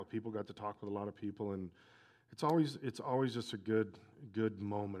people, got to talk with a lot of people, and it's always just a good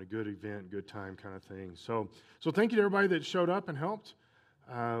moment, a good event, good time kind of thing. So thank you to everybody that showed up and helped.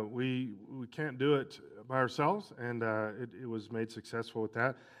 We can't do it by ourselves, and it was made successful with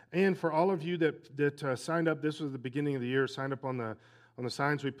that. And for all of you that signed up, this was the beginning of the year, signed up on the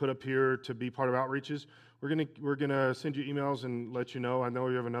signs we put up here to be part of outreaches. We're gonna send you emails and let you know. I know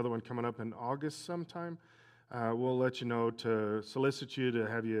we have another one coming up in August sometime. We'll let you know to solicit you to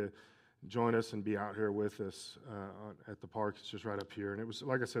have you join us and be out here with us at the park. It's just right up here, and it was,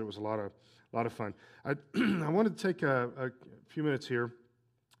 like I said, it was a lot of fun. I wanted to take a few minutes here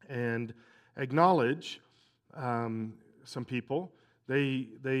and acknowledge some people.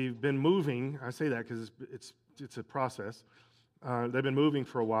 They've been moving. I say that because it's a process. They've been moving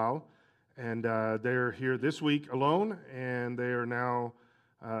for a while, and they're here this week alone, and they are now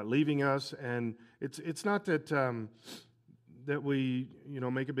leaving us. And it's not that we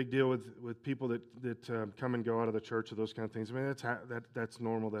make a big deal with people that come and go out of the church or those kind of things. I mean, that's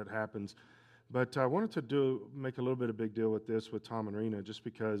normal. That happens. But I wanted to make a little bit of a big deal with this with Tom and Rena, just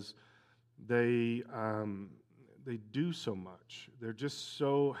because they do so much. They're just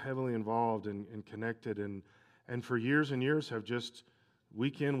so heavily involved and connected, and for years and years have just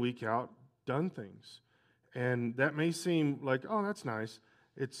week in, week out done things. And that may seem like, oh, that's nice.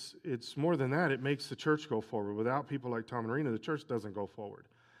 It's more than that. It makes the church go forward. Without people like Tom and Rena, the church doesn't go forward,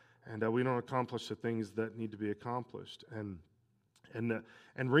 and we don't accomplish the things that need to be accomplished.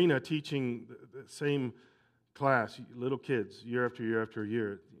 And Rena teaching the same class, little kids, year after year after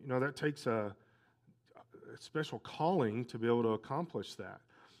year. That takes a special calling to be able to accomplish that.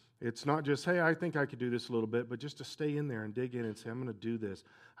 It's not just, hey, I think I could do this a little bit, but just to stay in there and dig in and say, I'm going to do this.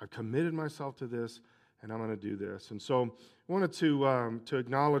 I've committed myself to this, and I'm going to do this. And so I wanted to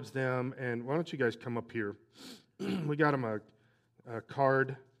acknowledge them, and why don't you guys come up here? We got them a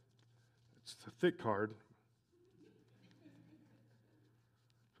card. It's a thick card.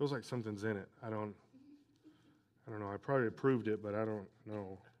 Feels like something's in it. I don't know. I probably approved it, but I don't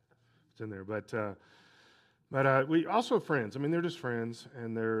know if it's in there. But we also have friends. I mean, they're just friends,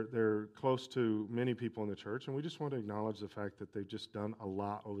 and they're close to many people in the church, and we just want to acknowledge the fact that they've just done a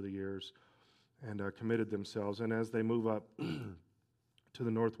lot over the years and committed themselves. And as they move up to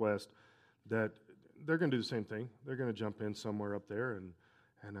the Northwest, that they're going to do the same thing. They're going to jump in somewhere up there and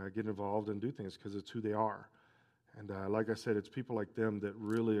get involved and do things because it's who they are. And like I said, it's people like them that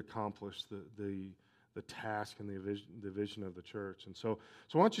really accomplish the task and the vision of the church. And so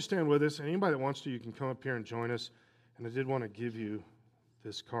why don't you stand with us? And anybody that wants to, you can come up here and join us. And I did want to give you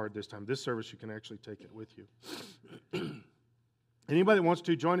this card this time. This service, you can actually take it with you. Anybody that wants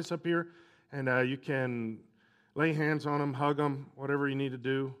to, join us up here, and you can lay hands on them, hug them, whatever you need to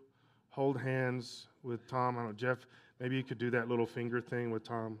do. Hold hands with Tom. I don't know, Jeff, maybe you could do that little finger thing with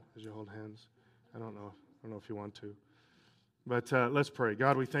Tom as you hold hands. I don't know if you want to. But let's pray.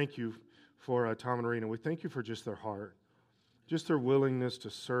 God, we thank you for Tom and Rena. We thank you for just their heart, just their willingness to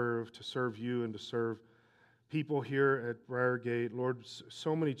serve you and to serve people here at Briargate. Lord,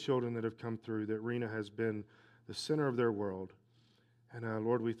 so many children that have come through that Rena has been the center of their world. And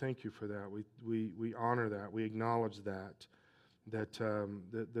Lord, we thank you for that. We honor that. We acknowledge that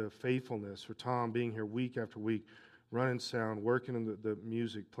the faithfulness for Tom being here week after week, running sound, working in the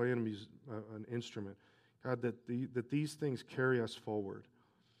music, playing an instrument. God, that these things carry us forward.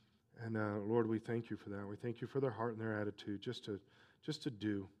 And Lord, we thank you for that. We thank you for their heart and their attitude, just to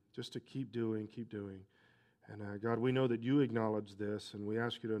keep doing. And God, we know that you acknowledge this, and we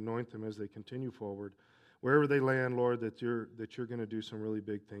ask you to anoint them as they continue forward. Wherever they land, Lord, that you're going to do some really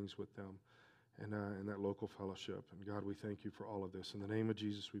big things with them and in that local fellowship. And God, we thank you for all of this. In the name of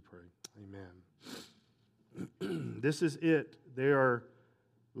Jesus, we pray. Amen. This is it.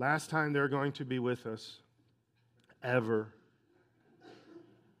 Last time they're going to be with us ever.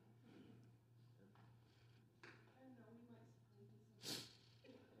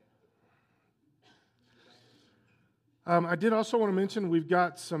 I did also want to mention we've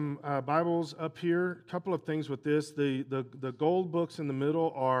got some Bibles up here. A couple of things with this. The gold books in the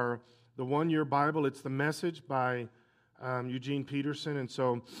middle are the one-year Bible. It's the Message by Eugene Peterson. And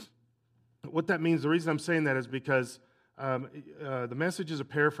so what that means, the reason I'm saying that is because the Message is a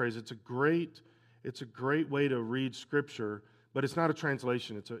paraphrase. It's a great way to read Scripture, but it's not a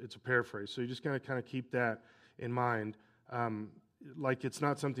translation. It's a paraphrase. So you just got to kind of keep that in mind. Like it's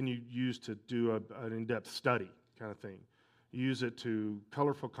not something you use to do an in-depth study kind of thing. You use it to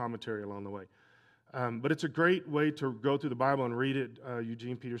colorful commentary along the way. But it's a great way to go through the Bible and read it.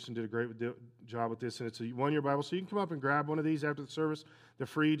 Eugene Peterson did a great job with this, and it's a one-year Bible. So you can come up and grab one of these after the service. They're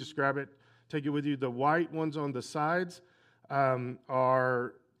free. Just grab it, take it with you. The white ones on the sides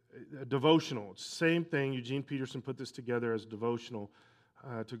are a devotional. Same thing. Eugene Peterson put this together as a devotional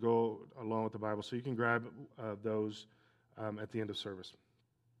to go along with the Bible. So you can grab those at the end of service.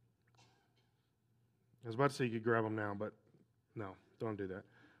 I was about to say you could grab them now, but no, don't do that.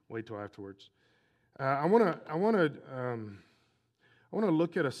 Wait till afterwards. I want to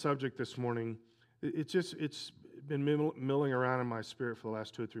look at a subject this morning. It's been milling around in my spirit for the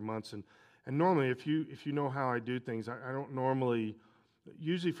last 2 or 3 months, and normally, if you know how I do things, I don't normally.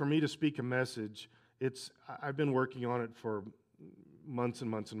 Usually, for me to speak a message, I've been working on it for months and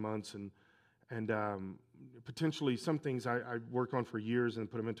months and months, and potentially some things I work on for years and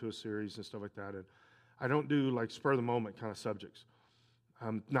put them into a series and stuff like that. And I don't do like spur of the moment kind of subjects.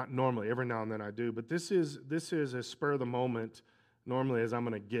 Not normally. Every now and then I do, but this is as spur of the moment normally as I'm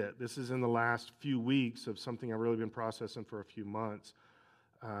going to get. This is in the last few weeks of something I've really been processing for a few months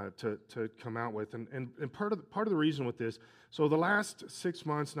to come out with. And part of the reason with this, so the last 6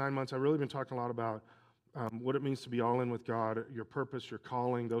 months, 9 months, I've really been talking a lot about what it means to be all in with God, your purpose, your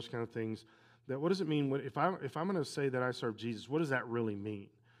calling, those kind of things. That what does it mean if I'm going to say that I serve Jesus? What does that really mean?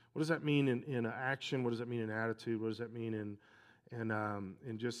 What does that mean in action? What does that mean in attitude? What does that mean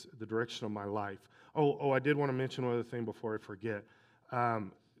in just the direction of my life? I did want to mention one other thing before I forget.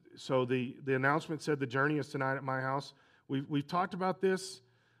 So the announcement said the journey is tonight at my house. We've talked about this,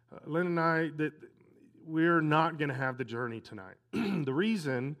 Lynn and I, that we're not going to have the journey tonight. The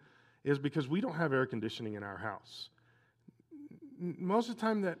reason is because we don't have air conditioning in our house. Most of the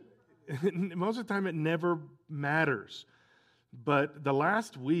time it never matters. But the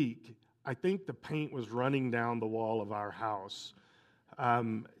last week, I think the paint was running down the wall of our house. I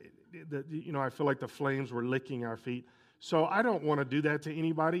feel like the flames were licking our feet. So I don't want to do that to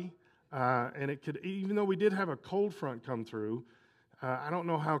anybody. And it could, even though we did have a cold front come through, I don't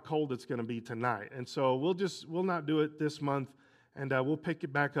know how cold it's going to be tonight. And so we'll not do it this month, and we'll pick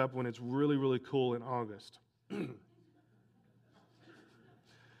it back up when it's really, really cool in August.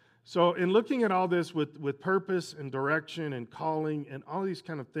 So in looking at all this with purpose and direction and calling and all these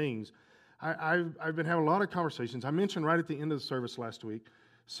kind of things, I've been having a lot of conversations. I mentioned right at the end of the service last week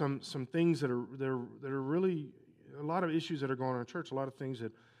some things that are really a lot of issues that are going on in church, a lot of things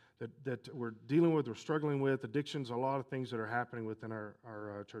that we're dealing with, we're struggling with, addictions, a lot of things that are happening within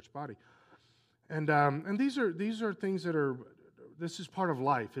our church body. And these are things this is part of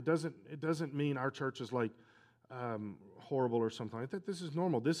life. It doesn't mean our church is like horrible or something like that. This is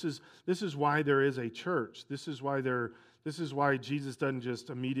normal. This is why there is a church. This is why Jesus doesn't just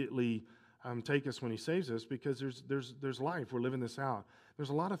immediately take us when He saves us, because there's life. We're living this out. There's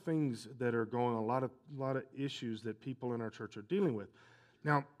a lot of things that are going on, a lot of issues that people in our church are dealing with.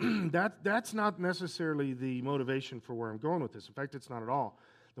 Now, that's not necessarily the motivation for where I'm going with this. In fact, it's not at all.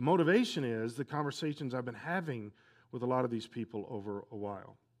 The motivation is the conversations I've been having with a lot of these people over a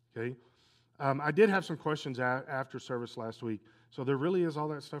while. Okay. I did have some questions after service last week. So there really is all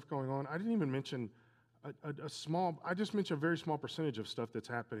that stuff going on. I didn't even mention I just mentioned a very small percentage of stuff that's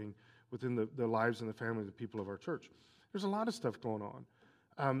happening within the lives and the family of the people of our church. There's a lot of stuff going on.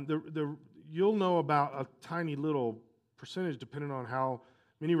 You'll know about a tiny little percentage depending on how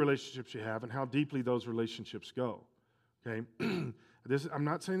many relationships you have and how deeply those relationships go. Okay? I'm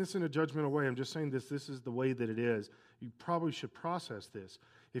not saying this in a judgmental way. I'm just saying this is the way that it is. You probably should process this.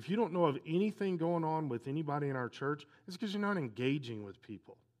 If you don't know of anything going on with anybody in our church, it's because you're not engaging with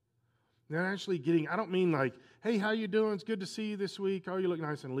people. You're not actually I don't mean like, hey, how you doing? It's good to see you this week. Oh, you look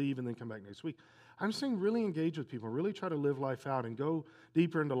nice, and leave and then come back next week. I'm saying really engage with people, really try to live life out and go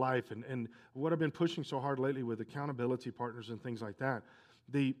deeper into life. And what I've been pushing so hard lately with accountability partners and things like that,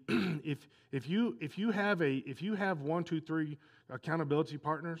 if you have 1, 2, 3 accountability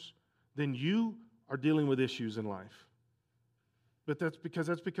partners, then you are dealing with issues in life. But that's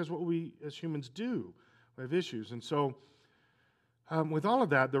because what we as humans do. We have issues. And so with all of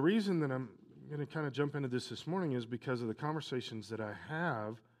that, the reason that I'm going to kind of jump into this morning is because of the conversations that I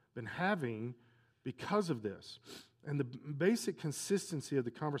have been having because of this. And the basic consistency of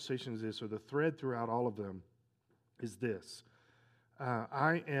the conversations is, or the thread throughout all of them, is this.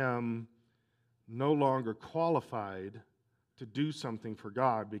 I am no longer qualified to do something for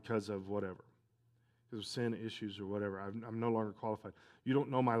God because of whatever. Because of sin issues or whatever. I'm no longer qualified. You don't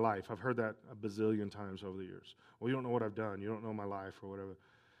know my life. I've heard that a bazillion times over the years. Well, you don't know what I've done. You don't know my life or whatever.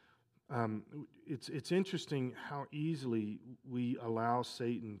 It's interesting how easily we allow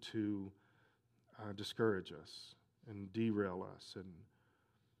Satan to discourage us and derail us.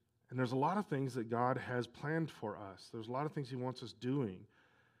 And there's a lot of things that God has planned for us. There's a lot of things He wants us doing.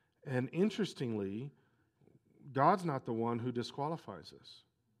 And interestingly, God's not the one who disqualifies us.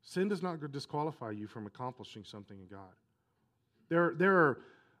 Sin does not disqualify you from accomplishing something in God. There are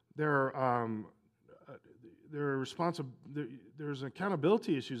there are there's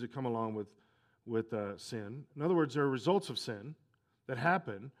accountability issues that come along with sin. In other words, there are results of sin that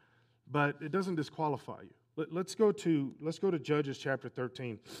happen, but it doesn't disqualify you. Let's go to Judges chapter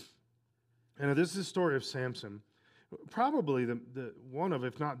 13. And this is the story of Samson, probably the one of,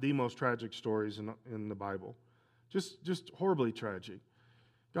 if not the most tragic stories in the Bible. Just horribly tragic.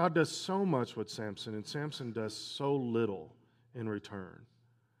 God does so much with Samson, and Samson does so little in return.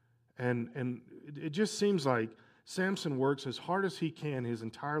 And it just seems like Samson works as hard as he can his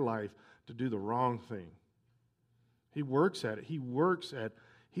entire life to do the wrong thing. He works at it.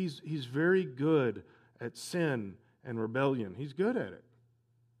 He's very good at sin and rebellion. He's good at it.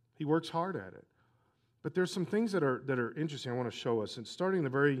 He works hard at it. But there's some things that are interesting I want to show us. And starting the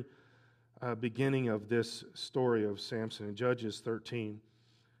very beginning of this story of Samson in Judges 13.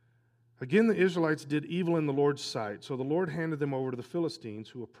 Again, the Israelites did evil in the Lord's sight, so the Lord handed them over to the Philistines,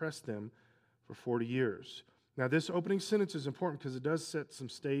 who oppressed them for 40 years. Now, this opening sentence is important because it does set some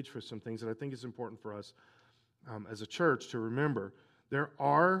stage for some things that I think is important for us as a church to remember. There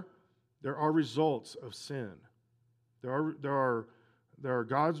are results of sin. There are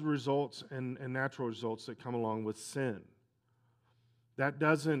God's results and natural results that come along with sin. That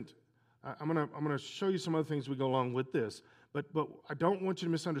doesn't. I'm gonna show you some other things we go along with this. But I don't want you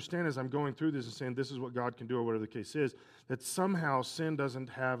to misunderstand as I'm going through this and saying this is what God can do or whatever the case is, that somehow sin doesn't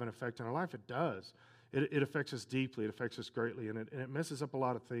have an effect on our life. It does. It affects us deeply. It affects us greatly, and it messes up a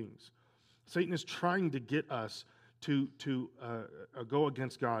lot of things. Satan is trying to get us to go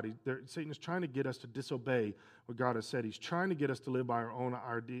against God. Satan is trying to get us to disobey what God has said. He's trying to get us to live by our own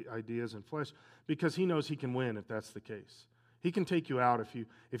ideas and flesh because he knows he can win if that's the case. He can take you out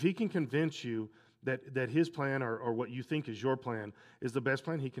if he can convince you that his plan or what you think is your plan is the best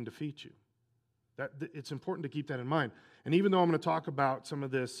plan, he can defeat you. It's important to keep that in mind. And even though I'm going to talk about some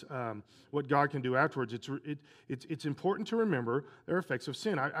of this, what God can do afterwards, it's important to remember there are effects of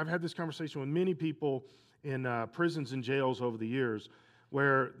sin. I've had this conversation with many people in prisons and jails over the years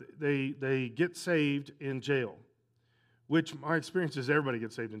where they get saved in jail, which my experience is everybody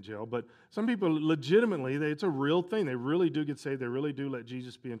gets saved in jail, but some people legitimately, it's a real thing. They really do get saved. They really do let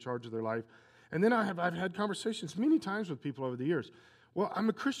Jesus be in charge of their life. And then I've had conversations many times with people over the years. Well, I'm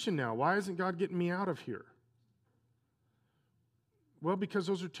a Christian now. Why isn't God getting me out of here? Well, because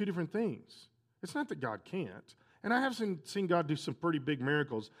those are two different things. It's not that God can't. And I have seen God do some pretty big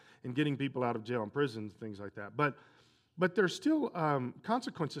miracles in getting people out of jail and prison, things like that. But there's still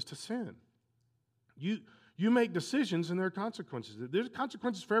consequences to sin. You make decisions and there are consequences. There's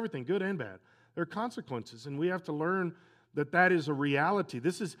consequences for everything, good and bad. There are consequences, and we have to learn that is a reality.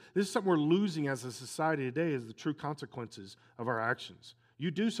 This is something we're losing as a society today, is the true consequences of our actions.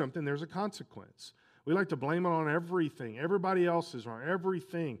 You do something, there's a consequence. We like to blame it on everything. Everybody else is wrong.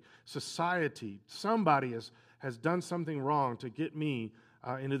 Everything. Society. Somebody has done something wrong to get me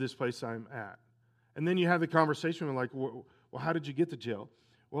into this place I'm at. And then you have the conversation with like, well, how did you get to jail?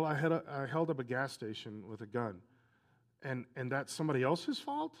 Well, I held up a gas station with a gun. And that's somebody else's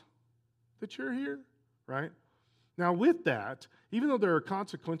fault that you're here, right? Now, with that, even though there are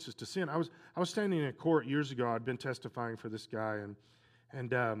consequences to sin, I was standing in a court years ago. I'd been testifying for this guy, and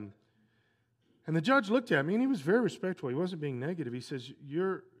the judge looked at me, and he was very respectful. He wasn't being negative. He says,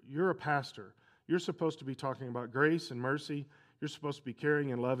 "You're a pastor. You're supposed to be talking about grace and mercy. You're supposed to be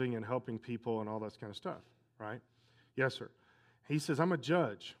caring and loving and helping people and all that kind of stuff, right?" "Yes, sir." He says, "I'm a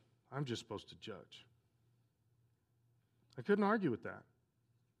judge. I'm just supposed to judge." I couldn't argue with that.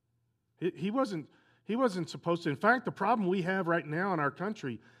 He wasn't supposed to. In fact, the problem we have right now in our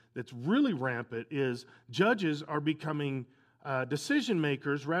country that's really rampant is judges are becoming decision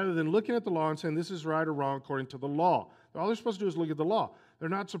makers rather than looking at the law and saying this is right or wrong according to the law. All they're supposed to do is look at the law. They're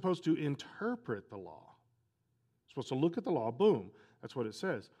not supposed to interpret the law. They're supposed to look at the law, boom. That's what it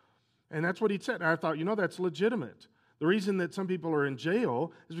says. And that's what he said. And I thought, that's legitimate. The reason that some people are in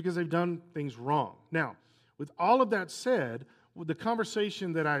jail is because they've done things wrong. Now, with all of that said, the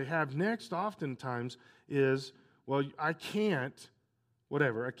conversation that I have next oftentimes is, well, I can't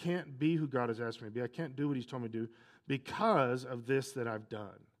be who God has asked me to be. I can't do what he's told me to do because of this that I've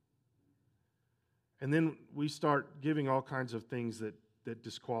done. And then we start giving all kinds of things that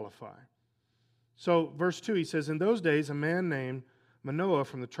disqualify. So verse 2, he says, "In those days a man named Manoah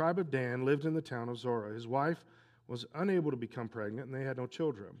from the tribe of Dan lived in the town of Zorah. His wife was unable to become pregnant, and they had no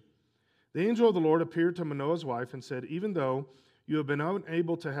children. The angel of the Lord appeared to Manoah's wife and said, 'Even though you have been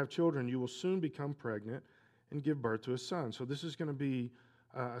unable to have children, you will soon become pregnant and give birth to a son.'" So this is going to be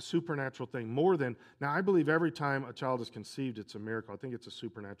a supernatural thing. Now, I believe every time a child is conceived, it's a miracle. I think it's a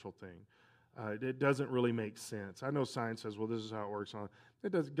supernatural thing. It doesn't really make sense. I know science says, well, this is how it works.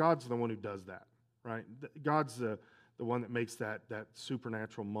 God's the one who does that, right? God's the one that makes that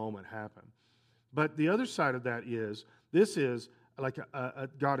supernatural moment happen. But the other side of that is, this is like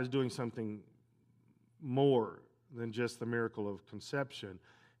God is doing something more than just the miracle of conception.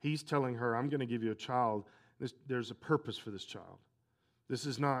 He's telling her, I'm going to give you a child. There's a purpose for this child. This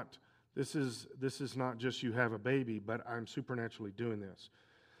is not just you have a baby, but I'm supernaturally doing this.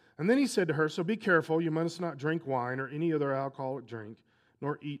 And then he said to her, so be careful, you must not drink wine or any other alcoholic drink,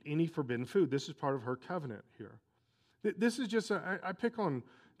 nor eat any forbidden food. This is part of her covenant here. This is just, I pick on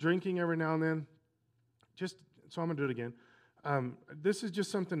drinking every now and then, so I'm going to do it again. This is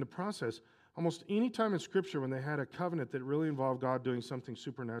just something to process. Almost any time in Scripture when they had a covenant that really involved God doing something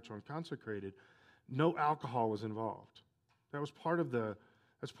supernatural and consecrated, no alcohol was involved. That's part of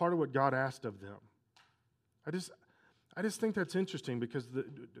what God asked of them. I just think that's interesting because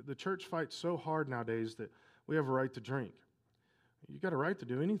the church fights so hard nowadays that we have a right to drink. You got a right to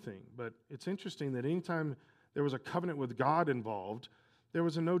do anything, but it's interesting that anytime there was a covenant with God involved, there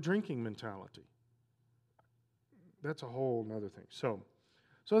was a no drinking mentality. That's a whole other thing. So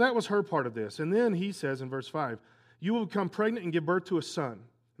that was her part of this. And then he says in verse 5, you will become pregnant and give birth to a son,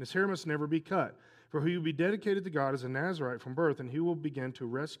 and his hair must never be cut, for he will be dedicated to God as a Nazirite from birth, and he will begin to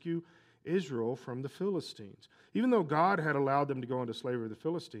rescue Israel from the Philistines. Even though God had allowed them to go into slavery with the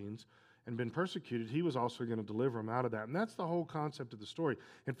Philistines and been persecuted, he was also going to deliver them out of that. And that's the whole concept of the story.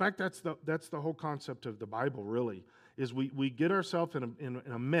 In fact, that's the whole concept of the Bible, really, is we get ourselves in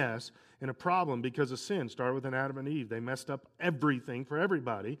a mess, in a problem because of sin. Started with an Adam and Eve. They messed up everything for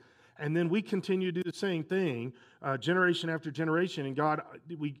everybody. And then we continue to do the same thing generation after generation. And God,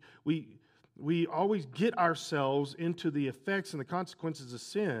 we always get ourselves into the effects and the consequences of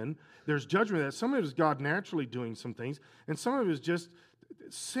sin. There's judgment that some of it is God naturally doing some things, and some of it is just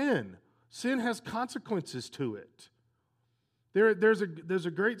sin. Sin has consequences to it. There's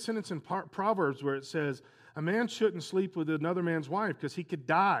a great sentence in Proverbs where it says, a man shouldn't sleep with another man's wife because he could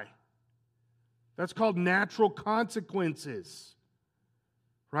die. That's called natural consequences,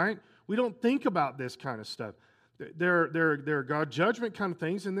 right? We don't think about this kind of stuff. There are God judgment kind of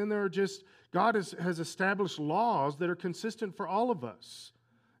things, and then there are just, God has established laws that are consistent for all of us.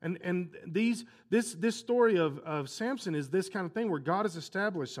 And this story of Samson is this kind of thing where God has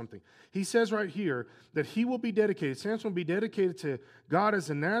established something. He says right here that he will be dedicated, Samson will be dedicated to God as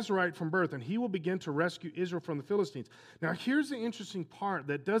a Nazirite from birth, and he will begin to rescue Israel from the Philistines. Now here's the interesting part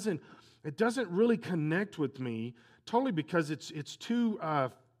that doesn't really connect with me totally because it's too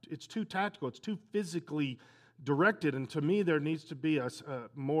tactical, it's too physically directed, and to me there needs to be a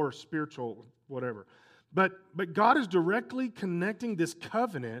more spiritual whatever. But God is directly connecting this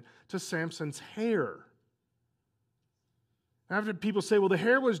covenant to Samson's hair. After people say, well, the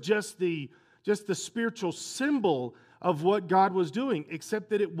hair was just the spiritual symbol of what God was doing, except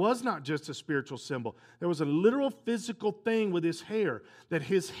that it was not just a spiritual symbol. There was a literal physical thing with his hair, that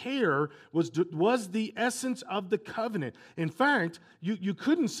his hair was the essence of the covenant. In fact, you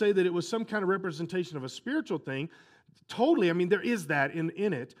couldn't say that it was some kind of representation of a spiritual thing. Totally, I mean, there is that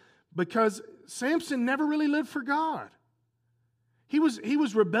in it, because Samson never really lived for God. He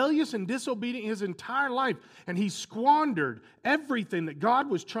was rebellious and disobedient his entire life, and he squandered everything that God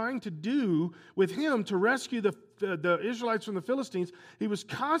was trying to do with him to rescue the Israelites from the Philistines. He was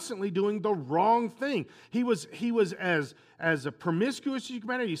constantly doing the wrong thing. He was as a promiscuous as you can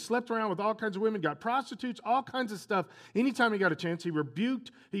imagine. He slept around with all kinds of women, got prostitutes, all kinds of stuff. Anytime he got a chance, he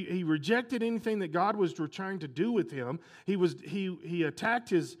he rejected anything that God was trying to do with him. He attacked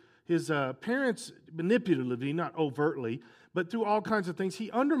his parents manipulatively, not overtly, but through all kinds of things.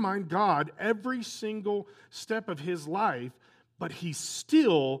 He undermined God every single step of his life, but he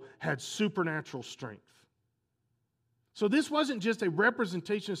still had supernatural strength. So this wasn't just a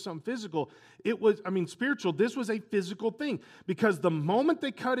representation of something physical. It was, spiritual. This was a physical thing, because the moment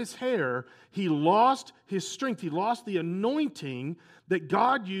they cut his hair, he lost his strength. He lost the anointing that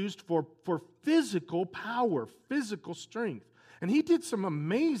God used for physical power, physical strength. And he did some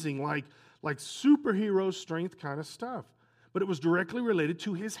amazing, like superhero strength kind of stuff. But it was directly related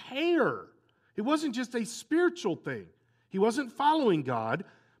to his hair. It wasn't just a spiritual thing. He wasn't following God,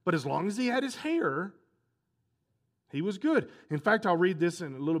 but as long as he had his hair, he was good. In fact, I'll read this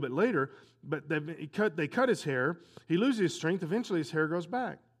in a little bit later, but they cut his hair. He loses his strength. Eventually, his hair goes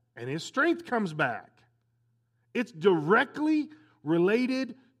back, and his strength comes back. It's directly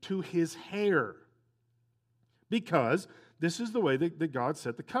related to his hair, because this is the way that God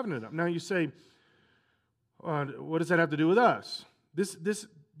set the covenant up. Now you say, what does that have to do with us? This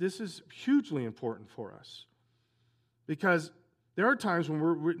is hugely important for us, because there are times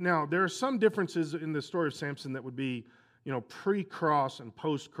when now, there are some differences in the story of Samson that would be, pre-cross and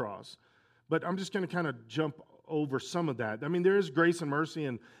post-cross. But I'm just going to kind of jump over some of that. I mean, there is grace and mercy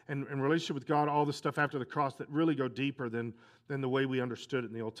and relationship with God, all the stuff after the cross that really go deeper than the way we understood it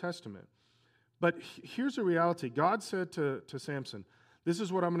in the Old Testament. But here's the reality. God said to Samson, this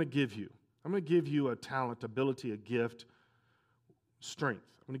is what I'm going to give you. I'm going to give you a talent, ability, a gift, strength.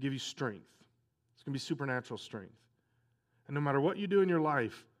 I'm going to give you strength. It's going to be supernatural strength. And no matter what you do in your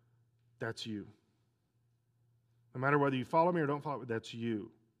life, that's you. No matter whether you follow me or don't follow me, that's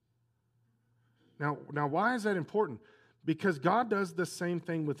you. Now, why is that important? Because God does the same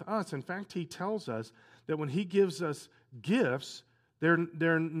thing with us. In fact, He tells us that when He gives us gifts,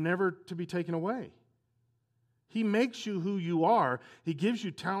 they're never to be taken away. He makes you who you are. He gives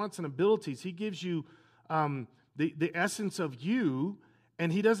you talents and abilities. He gives you the essence of you,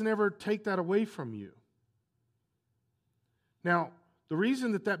 and He doesn't ever take that away from you. Now, the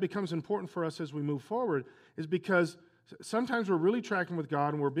reason that becomes important for us as we move forward is because sometimes we're really tracking with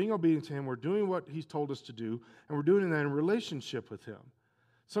God and we're being obedient to Him, we're doing what He's told us to do, and we're doing that in relationship with Him.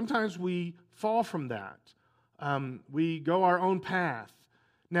 Sometimes we fall from that. We go our own path.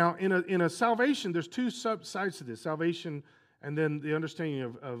 Now, in a salvation, there's two sides to this, salvation and then the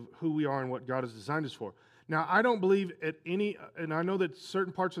understanding of who we are and what God has designed us for. Now, I don't believe and I know that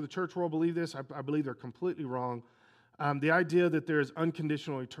certain parts of the church world believe this, I believe they're completely wrong. The idea that there is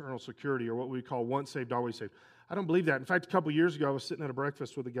unconditional eternal security, or what we call once saved, always saved. I don't believe that. In fact, a couple years ago, I was sitting at a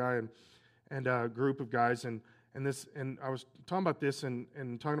breakfast with a guy and a group of guys, and I was talking about this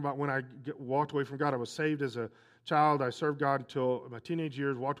and talking about when I walked away from God. I was saved as a child. I served God until my teenage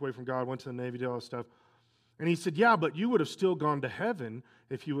years, walked away from God, went to the Navy, did all this stuff. And he said, yeah, but you would have still gone to heaven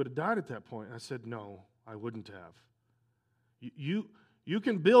if you would have died at that point. And I said, no, I wouldn't have. You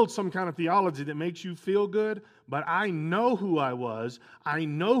can build some kind of theology that makes you feel good, but I know who I was. I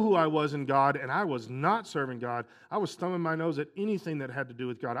know who I was in God, and I was not serving God. I was thumbing my nose at anything that had to do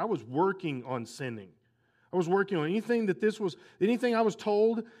with God. I was working on sinning. I was working on anything I was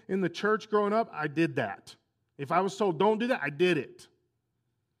told in the church growing up, I did that. If I was told don't do that, I did it.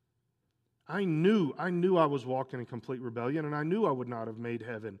 I knew I was walking in complete rebellion, and I knew I would not have made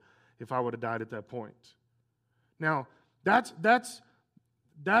heaven if I would have died at that point. Now, that's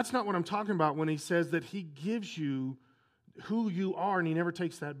not what I'm talking about when he says that he gives you who you are and he never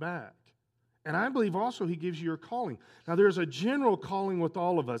takes that back. And I believe also he gives you your calling. Now, there's a general calling with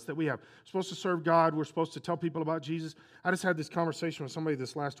all of us that we have. We're supposed to serve God. We're supposed to tell people about Jesus. I just had this conversation with somebody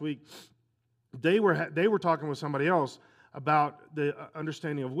this last week. They were talking with somebody else about the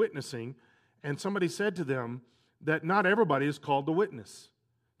understanding of witnessing, and somebody said to them that not everybody is called to witness.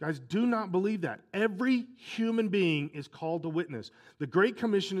 Guys, do not believe that. Every human being is called to witness. The Great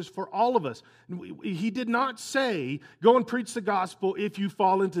Commission is for all of us. He did not say, go and preach the gospel if you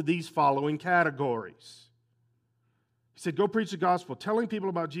fall into these following categories. He said, go preach the gospel. Telling people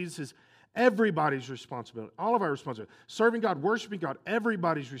about Jesus is everybody's responsibility, all of our responsibility. Serving God, worshiping God,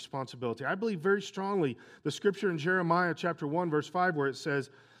 everybody's responsibility. I believe very strongly the scripture in Jeremiah chapter 1, verse 5, where it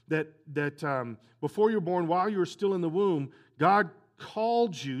says that before you were born, while you were still in the womb, God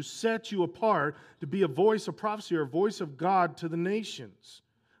called you, set you apart to be a voice of prophecy or a voice of God to the nations.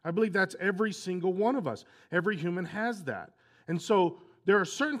 I believe that's every single one of us. Every human has that. And so there are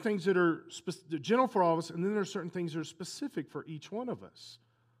certain things that are general for all of us, and then there are certain things that are specific for each one of us.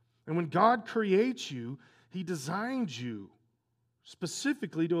 And when God creates you, He designed you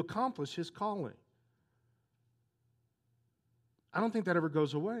specifically to accomplish His calling. I don't think that ever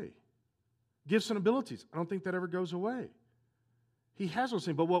goes away. Gifts and abilities, I don't think that ever goes away. He has those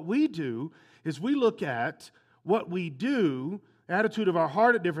things. But what we do is we look at what we do, attitude of our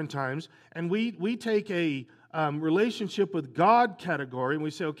heart at different times, and we take a relationship with God category, and we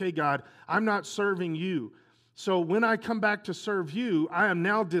say, okay, God, I'm not serving you. So when I come back to serve you, I am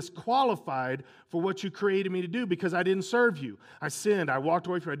now disqualified for what you created me to do because I didn't serve you. I sinned. I walked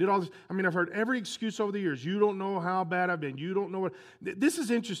away from you. I did all this. I mean, I've heard every excuse over the years. You don't know how bad I've been. You don't know what. This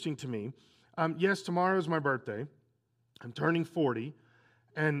is interesting to me. Yes, tomorrow is my birthday. I'm turning 40,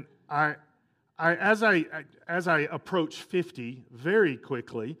 and as I approach 50 very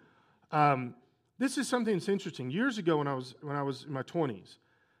quickly, this is something that's interesting. Years ago, when I was in my 20s,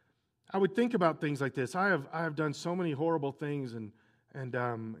 I would think about things like this. I have done so many horrible things, and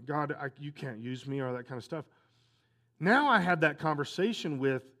God, you can't use me or that kind of stuff. Now I have that conversation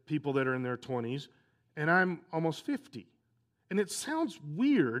with people that are in their 20s, and I'm almost 50, and it sounds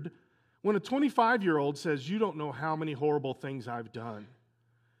weird when a 25-year-old says, you don't know how many horrible things I've done.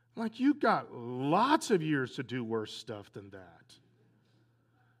 I'm like, you've got lots of years to do worse stuff than that.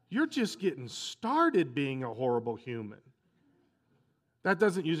 You're just getting started being a horrible human. That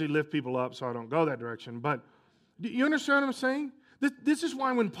doesn't usually lift people up, so I don't go that direction. But do you understand what I'm saying? This is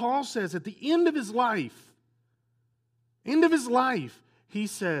why when Paul says at the end of his life, he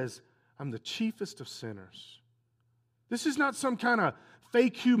says, I'm the chiefest of sinners. This is not some kind of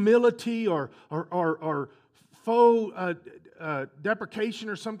fake humility or faux deprecation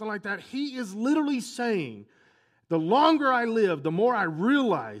or something like that. He is literally saying, the longer I live, the more I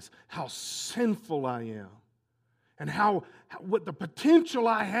realize how sinful I am and what the potential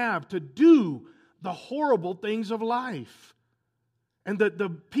I have to do the horrible things of life. And the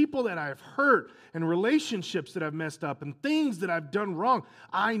people that I've hurt and relationships that I've messed up and things that I've done wrong,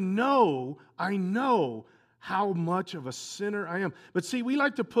 I know how much of a sinner I am. But see, we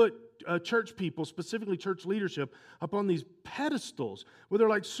like to put church people, specifically church leadership, up on these pedestals where they're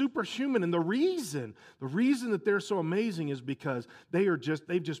like superhuman. And the reason that they're so amazing is because they've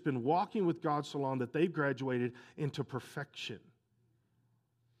just been walking with God so long that they've graduated into perfection.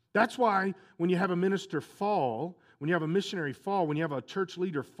 That's why when you have a minister fall, when you have a missionary fall, when you have a church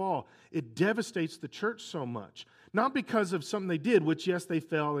leader fall, it devastates the church so much. Not because of something they did, which yes, they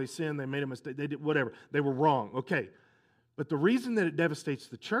fell, they sinned, they made a mistake, they did whatever. They were wrong, okay. But the reason that it devastates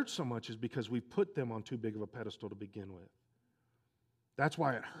the church so much is because we put them on too big of a pedestal to begin with. That's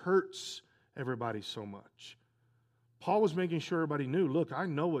why it hurts everybody so much. Paul was making sure everybody knew, look, I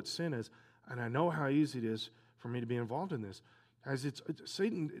know what sin is, and I know how easy it is for me to be involved in this. As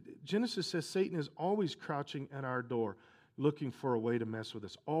Satan, Genesis says Satan is always crouching at our door, looking for a way to mess with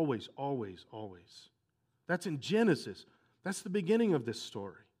us. Always, always, always. That's in Genesis. That's the beginning of this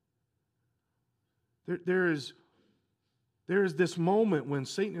story. There is this moment when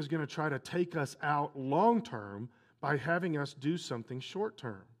Satan is going to try to take us out long term by having us do something short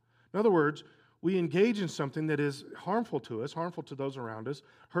term. In other words, we engage in something that is harmful to us, harmful to those around us,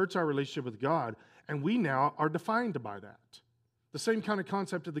 hurts our relationship with God, and we now are defined by that. The same kind of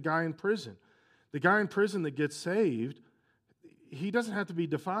concept of the guy in prison. The guy in prison that gets saved, he doesn't have to be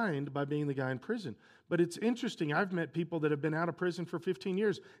defined by being the guy in prison. But it's interesting, I've met people that have been out of prison for 15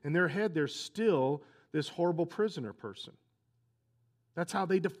 years. In their head, they're still this horrible prisoner person. That's how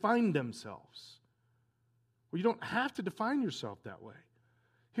they define themselves. Well, you don't have to define yourself that way.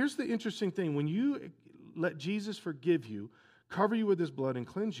 Here's the interesting thing. When you let Jesus forgive you, cover you with his blood, and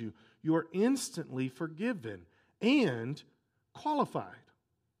cleanse you, you are instantly forgiven and qualified.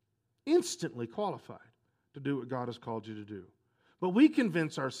 Instantly qualified to do what God has called you to do. But we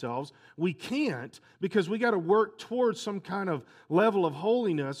convince ourselves we can't because we got to work towards some kind of level of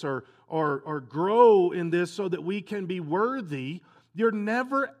holiness or grow in this so that we can be worthy. You're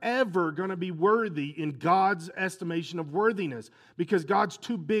never, ever going to be worthy in God's estimation of worthiness because God's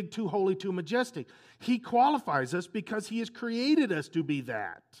too big, too holy, too majestic. He qualifies us because He has created us to be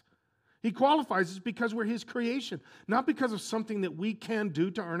that. He qualifies us because we're His creation, not because of something that we can do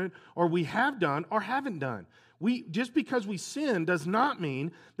to earn it or we have done or haven't done. Just because we sin does not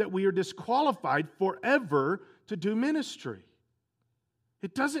mean that we are disqualified forever to do ministry.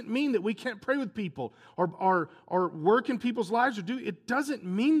 It doesn't mean that we can't pray with people or work in people's lives it doesn't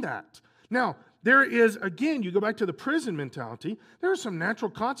mean that. Now, there is, again, you go back to the prison mentality, there are some natural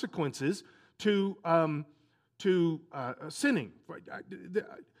consequences to sinning.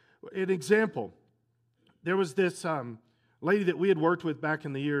 An example, there was this lady that we had worked with back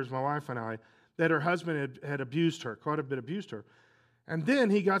in the years, my wife and I, that her husband had abused her, quite a bit abused her. And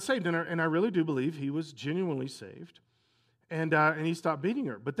then he got saved, and I really do believe he was genuinely saved. And he stopped beating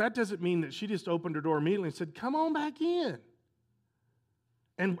her. But that doesn't mean that she just opened her door immediately and said, come on back in.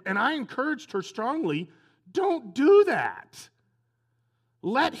 And I encouraged her strongly, don't do that.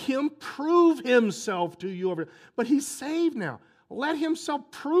 Let him prove himself to you. But he's saved now. Let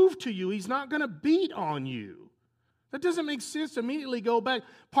himself prove to you he's not going to beat on you. That doesn't make sense to immediately go back.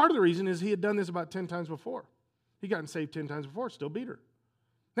 Part of the reason is he had done this about 10 times before. He gotten saved 10 times before, still beat her.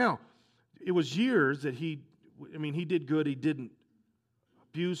 Now, it was years that he did good. He didn't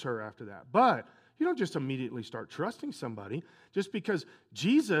abuse her after that. But you don't just immediately start trusting somebody just because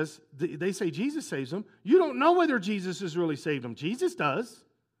they say Jesus saves them. You don't know whether Jesus has really saved them. Jesus does,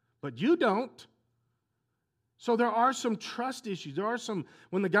 but you don't. So there are some trust issues.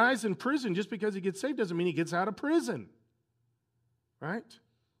 When the guy's in prison, just because he gets saved doesn't mean he gets out of prison. Right?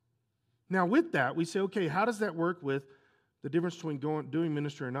 Now with that, we say, okay, how does that work with the difference between doing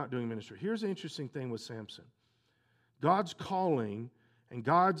ministry or not doing ministry? Here's the interesting thing with Samson. God's calling and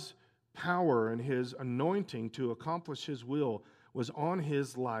God's power and His anointing to accomplish His will was on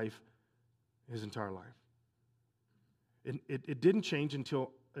his life, his entire life. It didn't change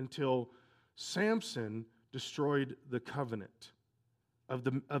until Samson destroyed the covenant of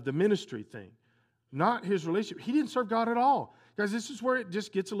the ministry thing. Not his relationship. He didn't serve God at all. Guys, this is where it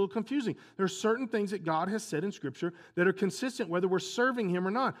just gets a little confusing. There are certain things that God has said in Scripture that are consistent whether we're serving Him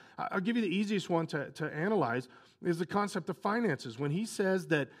or not. I'll give you the easiest one to analyze is the concept of finances. When He says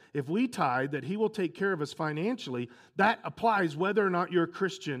that if we tithe, that He will take care of us financially, that applies whether or not you're a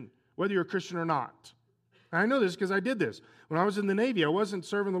Christian, whether you're a Christian or not. And I know this because I did this. When I was in the Navy, I wasn't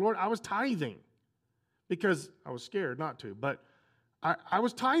serving the Lord. I was tithing because I was scared not to. But I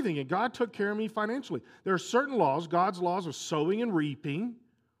was tithing, and God took care of me financially. There are certain laws, God's laws of sowing and reaping,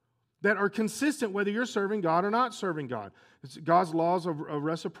 that are consistent whether you're serving God or not serving God. It's God's laws of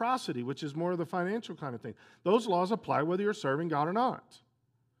reciprocity, which is more of the financial kind of thing. Those laws apply whether you're serving God or not.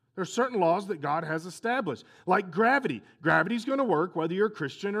 There are certain laws that God has established, like gravity. Gravity's going to work whether you're a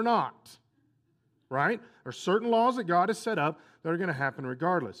Christian or not, right? There are certain laws that God has set up that are going to happen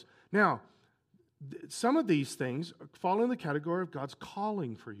regardless. Now, some of these things fall in the category of God's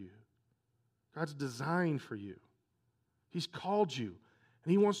calling for you, God's design for you. He's called you,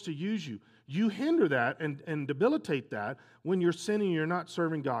 and He wants to use you. You hinder that and debilitate that when you're sinning and you're not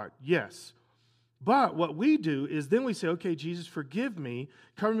serving God. Yes. But what we do is then we say, okay, Jesus, forgive me,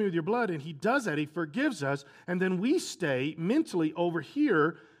 cover me with your blood, and He does that. He forgives us, and then we stay mentally over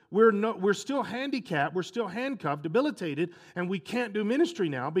here. We're still handicapped, we're still handcuffed, debilitated, and we can't do ministry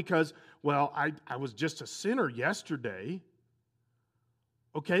now because, well, I was just a sinner yesterday.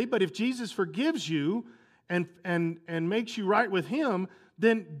 Okay, but if Jesus forgives you and makes you right with Him,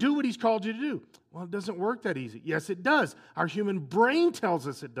 then do what He's called you to do. Well, it doesn't work that easy. Yes, it does. Our human brain tells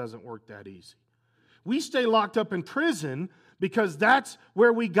us it doesn't work that easy. We stay locked up in prison because that's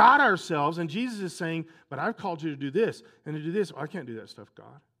where we got ourselves, and Jesus is saying, but I've called you to do this and to do this. I can't do that stuff,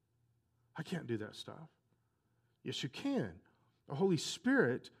 God. I can't do that stuff. Yes, you can. The Holy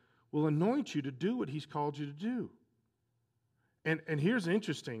Spirit will anoint you to do what He's called you to do. And here's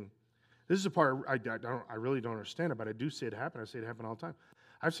interesting. This is a part I really don't understand it, but I do see it happen. I see it happen all the time.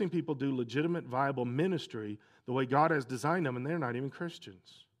 I've seen people do legitimate, viable ministry the way God has designed them, and they're not even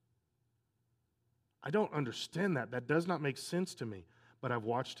Christians. I don't understand that. That does not make sense to me, but I've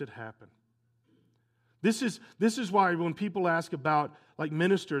watched it happen. This is why when people ask about like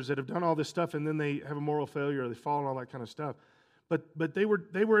ministers that have done all this stuff and then they have a moral failure or they fall and all that kind of stuff, but they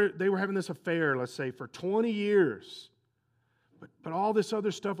were having this affair, let's say, for 20 years, but all this other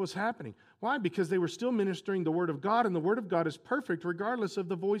stuff was happening. Why? Because they were still ministering the Word of God, and the Word of God is perfect regardless of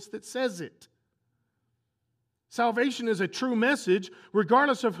the voice that says it. Salvation is a true message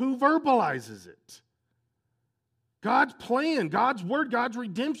regardless of who verbalizes it. God's plan, God's word, God's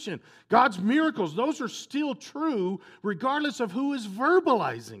redemption, God's miracles, those are still true regardless of who is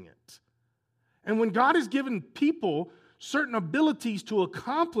verbalizing it. And when God has given people certain abilities to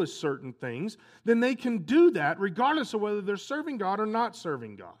accomplish certain things, then they can do that regardless of whether they're serving God or not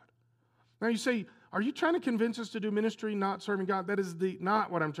serving God. Now you say, are you trying to convince us to do ministry not serving God? That is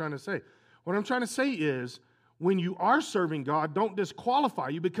not what I'm trying to say. What I'm trying to say is, when you are serving God, don't disqualify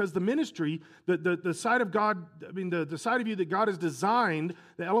you, because the ministry, the side of God, the side of you that God has designed,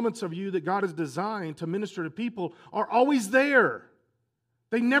 the elements of you that God has designed to minister to people are always there.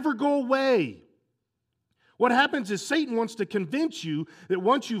 They never go away. What happens is Satan wants to convince you that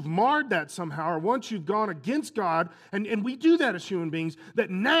once you've marred that somehow, or once you've gone against God, and we do that as human beings,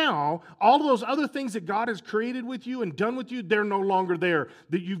 that now all of those other things that God has created with you and done with you, they're no longer there,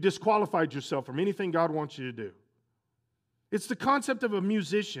 that you've disqualified yourself from anything God wants you to do. It's the concept of a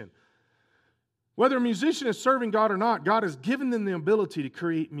musician. Whether a musician is serving God or not, God has given them the ability to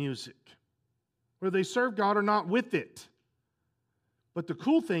create music, whether they serve God or not with it. But the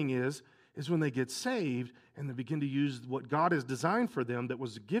cool thing is when they get saved and they begin to use what God has designed for them, that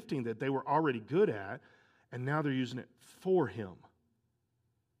was a gifting that they were already good at, and now they're using it for Him.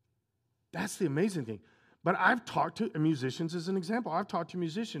 That's the amazing thing. But I've talked to musicians as an example. I've talked to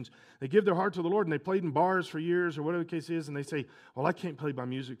musicians. They give their heart to the Lord, and they played in bars for years or whatever the case is, and they say, well, I can't play my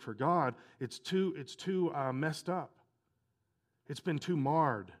music for God. It's too messed up. It's been too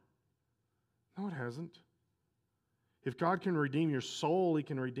marred. No, it hasn't. If God can redeem your soul, He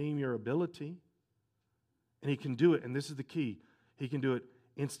can redeem your ability. And He can do it, and this is the key, He can do it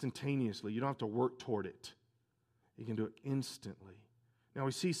instantaneously. You don't have to work toward it. He can do it instantly. Now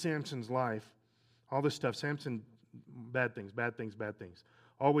we see Samson's life, all this stuff. Samson, bad things,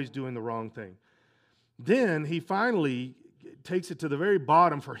 always doing the wrong thing. Then he finally takes it to the very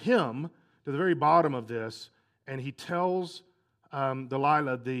bottom for him, to the very bottom of this, and he tells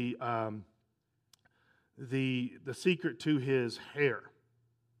Delilah the secret to his hair,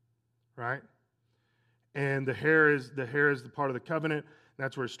 right? And the hair is the part of the covenant. And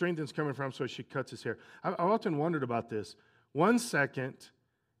that's where his strength is coming from. So she cuts his hair. I've often wondered about this. 1 second,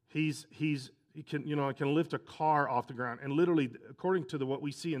 he's He can, can lift a car off the ground. And literally, according to what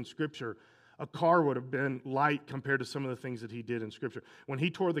we see in Scripture, a car would have been light compared to some of the things that he did in Scripture. When he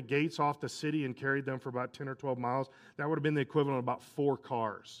tore the gates off the city and carried them for about 10 or 12 miles, that would have been the equivalent of about 4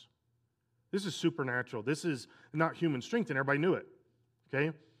 cars. This is supernatural. This is not human strength, and everybody knew it.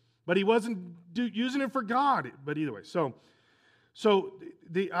 Okay? But he wasn't using it for God. But either way, so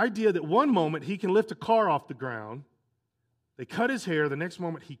the idea that one moment he can lift a car off the ground, they cut his hair, the next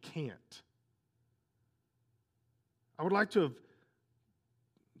moment he can't. I would like to have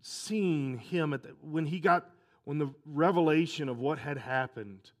seen him when the revelation of what had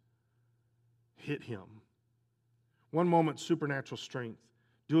happened hit him. One moment, supernatural strength,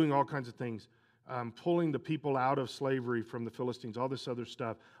 doing all kinds of things, pulling the people out of slavery from the Philistines, all this other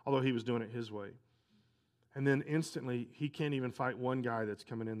stuff, although he was doing it his way. And then instantly, he can't even fight one guy that's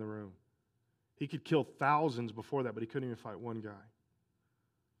coming in the room. He could kill thousands before that, but he couldn't even fight one guy.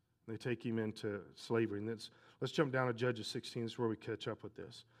 They take him into slavery. And let's jump down to Judges 16. This is where we catch up with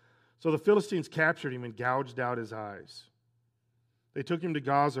this. So the Philistines captured him and gouged out his eyes. They took him to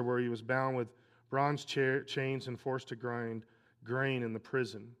Gaza, where he was bound with bronze chains and forced to grind grain in the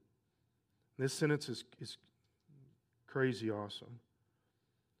prison. This sentence is crazy awesome.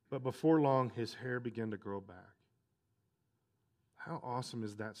 But before long, his hair began to grow back. How awesome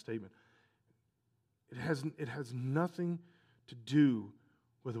is that statement? It has nothing to do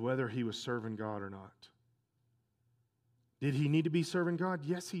with whether he was serving God or not. Did he need to be serving God?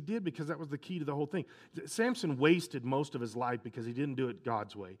 Yes, he did, because that was the key to the whole thing. Samson wasted most of his life because he didn't do it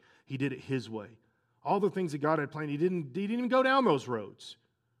God's way. He did it his way. All the things that God had planned, he didn't even go down those roads.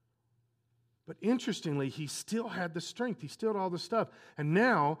 But interestingly, he still had the strength. He still had all the stuff. And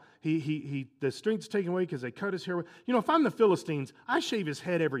now, the strength's taken away because they cut his hair away. If I'm the Philistines, I shave his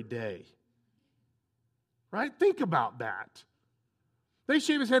head every day. Right? Think about that. They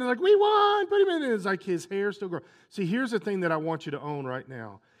shave his head and like, we won, put him in. And it's like his hair still growing. See, here's the thing that I want you to own right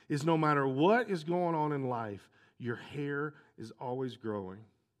now, is no matter what is going on in life, your hair is always growing.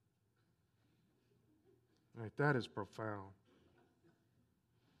 Right? That is profound.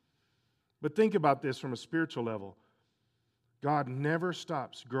 But think about this from a spiritual level. God never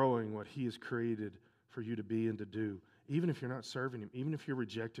stops growing what he has created for you to be and to do. Even if you're not serving him, even if you're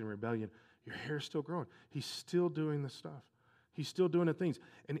rejecting rebellion, your hair's still growing. He's still doing the stuff. He's still doing the things.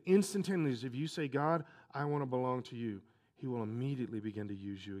 And instantaneously, if you say, God, I want to belong to you, he will immediately begin to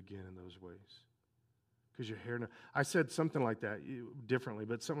use you again in those ways. Because your hair... I said something like that differently,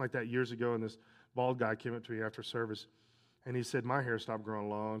 but something like that years ago, and this bald guy came up to me after service, and he said, my hair stopped growing a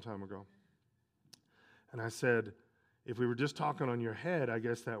long time ago. And I said, if we were just talking on your head, I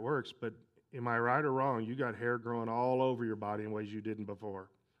guess that works, but am I right or wrong? You got hair growing all over your body in ways you didn't before.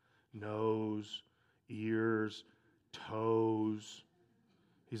 Nose, ears, toes.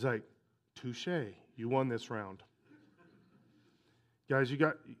 He's like, touche, you won this round. Guys,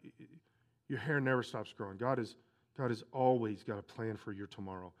 your hair never stops growing. God has always got a plan for your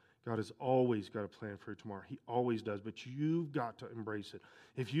tomorrow. God has always got a plan for you tomorrow. He always does, but you've got to embrace it.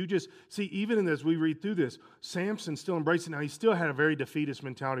 If you just, see, even as we read through this, Samson still embraced it. Now, he still had a very defeatist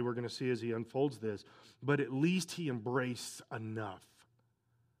mentality we're going to see as he unfolds this, but at least he embraced enough.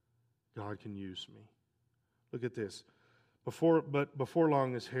 God can use me. Look at this. Before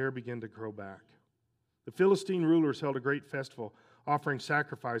long, his hair began to grow back. The Philistine rulers held a great festival, offering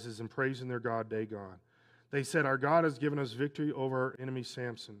sacrifices and praising their god Dagon. They said, our God has given us victory over our enemy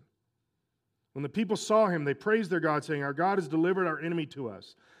Samson. When the people saw him, they praised their God, saying, our God has delivered our enemy to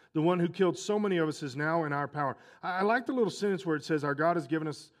us. The one who killed so many of us is now in our power. I like the little sentence where it says, our God has given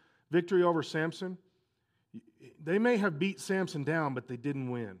us victory over Samson. They may have beat Samson down, but they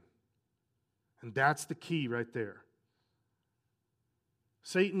didn't win. And that's the key right there.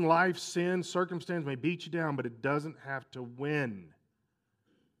 Satan, life, sin, circumstance may beat you down, but it doesn't have to win.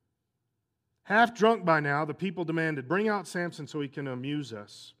 Half drunk by now, the people demanded, bring out Samson so he can amuse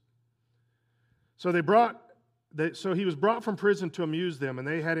us. So he was brought from prison to amuse them, and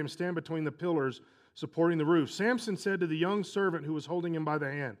they had him stand between the pillars supporting the roof. Samson said to the young servant who was holding him by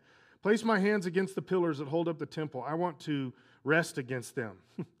the hand, place my hands against the pillars that hold up the temple. I want to rest against them.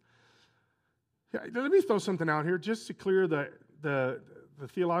 Let me throw something out here just to clear the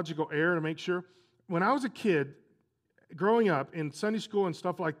theological air to make sure. When I was a kid, growing up in Sunday school and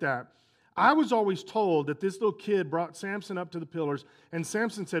stuff like that, I was always told that this little kid brought Samson up to the pillars, and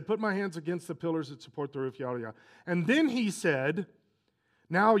Samson said, put my hands against the pillars that support the roof, yada, yada. And then he said,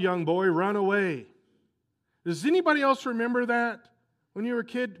 now, young boy, run away. Does anybody else remember that when you were a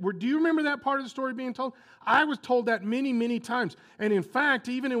kid? Do you remember that part of the story being told? I was told that many, many times. And in fact,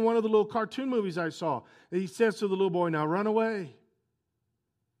 even in one of the little cartoon movies I saw, he says to the little boy, now run away.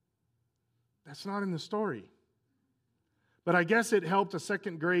 That's not in the story. But I guess it helped a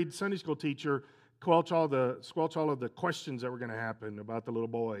second grade Sunday school teacher squelch all of the questions that were going to happen about the little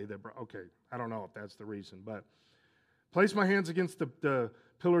boy. Okay, I don't know if that's the reason, but place my hands against the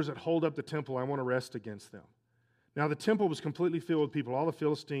pillars that hold up the temple. I want to rest against them. Now the temple was completely filled with people. All the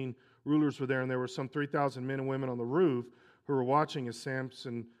Philistine rulers were there, and there were some 3,000 men and women on the roof who were watching as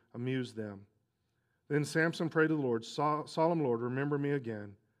Samson amused them. Then Samson prayed to the Lord, Solemn Lord, remember me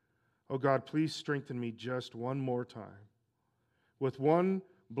again. Oh God, please strengthen me just one more time. With one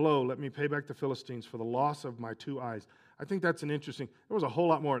blow, let me pay back the Philistines for the loss of my 2 eyes. I think that's an interesting, there was a whole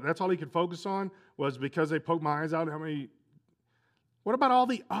lot more. That's all he could focus on was because they poked my eyes out. What about all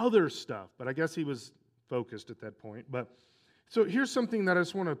the other stuff? But I guess he was focused at that point. But so here's something that I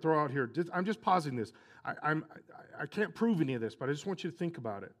just want to throw out here. I'm just pausing this. I can't prove any of this, but I just want you to think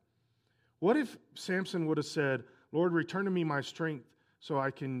about it. What if Samson would have said, Lord, return to me my strength so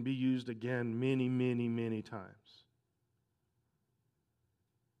I can be used again many, many, many times?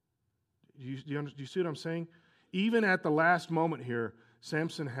 Do you see what I'm saying? Even at the last moment here,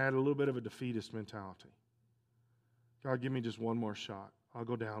 Samson had a little bit of a defeatist mentality. God, give me just one more shot. I'll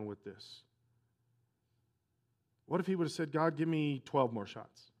go down with this. What if he would have said, God, give me 12 more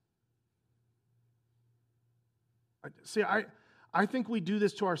shots? I think we do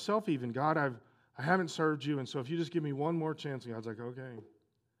this to ourselves even. God, I haven't served you, and so if you just give me one more chance, and God's like, okay.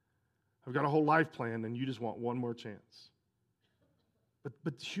 I've got a whole life plan, and you just want one more chance.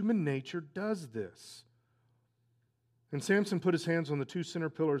 But human nature does this. And Samson put his hands on the 2 center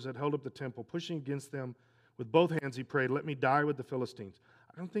pillars that held up the temple, pushing against them with both hands. He prayed, let me die with the Philistines.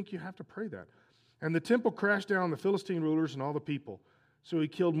 I don't think you have to pray that. And the temple crashed down on the Philistine rulers and all the people. So he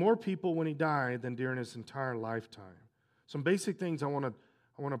killed more people when he died than during his entire lifetime. Some basic things I want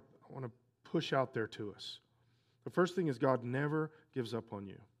to push out there to us. The first thing is God never gives up on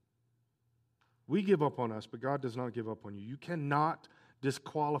you. We give up on us, but God does not give up on you. You cannot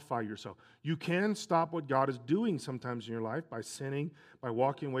disqualify yourself. You can stop what God is doing sometimes in your life by sinning, by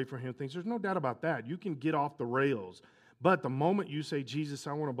walking away from Him. Things. There's no doubt about that. You can get off the rails. But the moment you say, Jesus,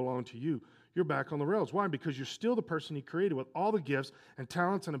 I want to belong to you, you're back on the rails. Why? Because you're still the person He created with all the gifts and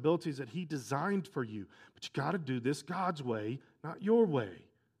talents and abilities that He designed for you. But you got to do this God's way, not your way.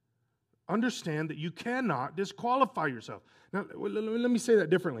 Understand that you cannot disqualify yourself. Now, let me say that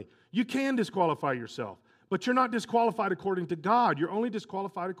differently. You can disqualify yourself, but you're not disqualified according to God. You're only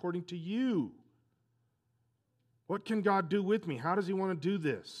disqualified according to you. What can God do with me? How does He want to do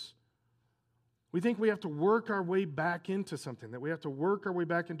this? We think we have to work our way back into something, that we have to work our way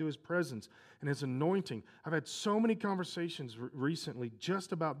back into His presence and His anointing. I've had so many conversations recently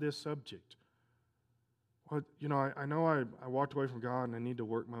just about this subject. Well, I know I walked away from God and I need to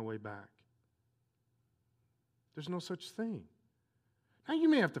work my way back. There's no such thing. Now, you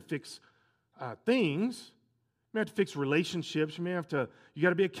may have to fix things. You may have to fix relationships. You got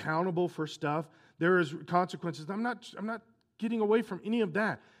to be accountable for stuff. There is consequences. I'm not getting away from any of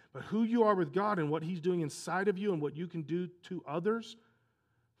that. But who you are with God and what He's doing inside of you and what you can do to others,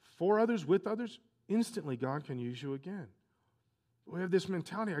 for others, with others, instantly God can use you again. We have this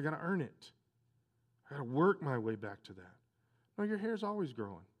mentality, I got to earn it. I got to work my way back to that. No, your hair's always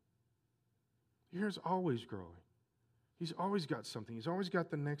growing. Your hair's always growing. He's always got something. He's always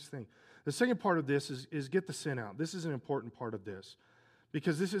got the next thing. The second part of this is get the sin out. This is an important part of this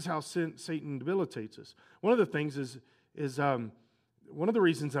because this is how Satan debilitates us. One of the things is one of the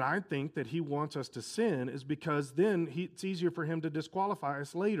reasons that I think that he wants us to sin is because then it's easier for him to disqualify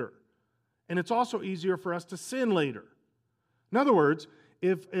us later. And it's also easier for us to sin later. In other words,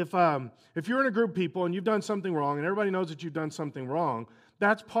 if you're in a group of people and you've done something wrong and everybody knows that you've done something wrong,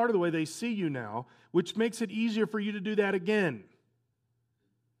 that's part of the way they see you now, which makes it easier for you to do that again.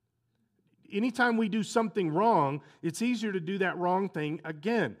 Anytime we do something wrong, it's easier to do that wrong thing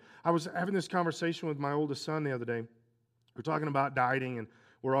again. I was having this conversation with my oldest son the other day. We're talking about dieting, and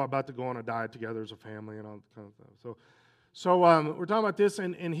we're all about to go on a diet together as a family and all that kind of stuff. So we're talking about this,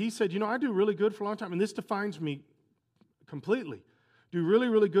 and he said, I do really good for a long time, and this defines me completely. Do really,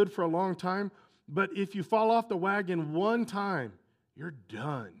 really good for a long time, but if you fall off the wagon one time, you're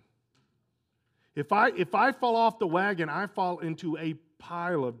done. If I fall off the wagon, I fall into a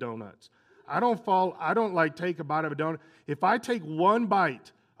pile of donuts. I don't take a bite of a donut. If I take one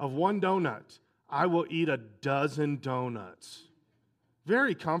bite of one donut, I will eat a dozen donuts.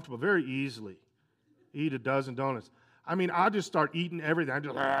 Very comfortable, very easily. Eat a dozen donuts. I'll just start eating everything.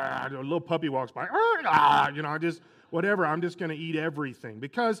 A little puppy walks by. Whatever. I'm just going to eat everything.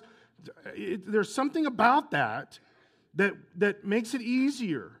 Because there's something about that makes it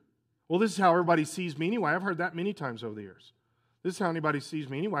easier. Well, this is how everybody sees me anyway. I've heard that many times over the years. This is how anybody sees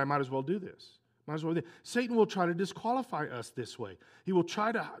me anyway. I might as well do this. Might as well. Satan will try to disqualify us this way. He will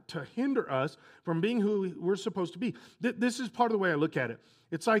try to hinder us from being who we're supposed to be. This is part of the way I look at it.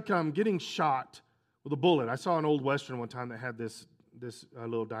 It's like getting shot with a bullet. I saw an old Western one time that had this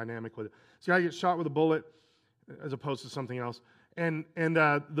little dynamic with it. See, I get shot with a bullet as opposed to something else. And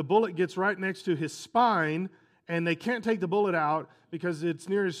the bullet gets right next to his spine, and they can't take the bullet out because it's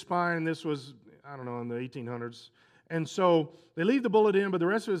near his spine. This was, I don't know, in the 1800s. And so they leave the bullet in, but the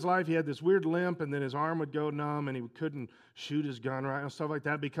rest of his life he had this weird limp, and then his arm would go numb, and he couldn't shoot his gun right and stuff like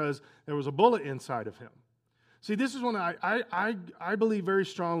that because there was a bullet inside of him. See, this is one I believe very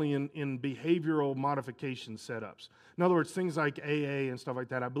strongly in behavioral modification setups. In other words, things like AA and stuff like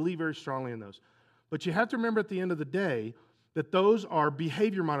that. I believe very strongly in those. But you have to remember at the end of the day that those are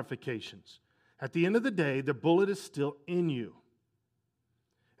behavior modifications. At the end of the day, the bullet is still in you.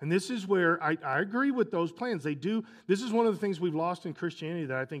 And this is where I agree with those plans. They do. This is one of the things we've lost in Christianity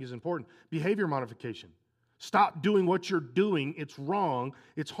that I think is important. Behavior modification. Stop doing what you're doing. It's wrong.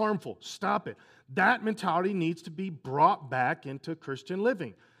 It's harmful. Stop it. That mentality needs to be brought back into Christian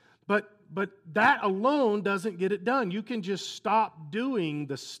living. But that alone doesn't get it done. You can just stop doing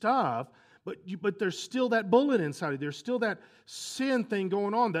the stuff, but there's still that bullet inside of you. There's still that sin thing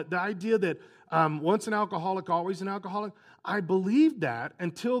going on. That the idea that once an alcoholic, always an alcoholic. I believe that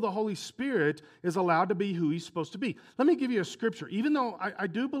until the Holy Spirit is allowed to be who He's supposed to be. Let me give you a scripture. Even though I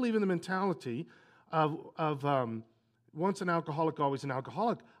do believe in the mentality of once an alcoholic, always an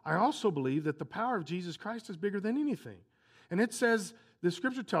alcoholic, I also believe that the power of Jesus Christ is bigger than anything. And it says, the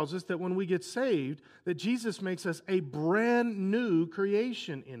scripture tells us that when we get saved, that Jesus makes us a brand new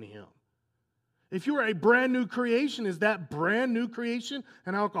creation in Him. If you are a brand new creation, is that brand new creation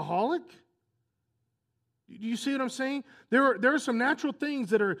an alcoholic? Do you see what I'm saying? There are some natural things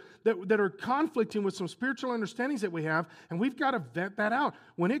that are conflicting with some spiritual understandings that we have, and we've got to vet that out.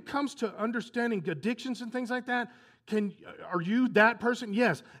 When it comes to understanding addictions and things like that, are you that person?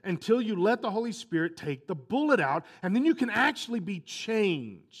 Yes, until you let the Holy Spirit take the bullet out, and then you can actually be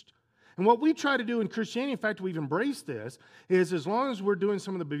changed. And what we try to do in Christianity, in fact, we've embraced this, is as long as we're doing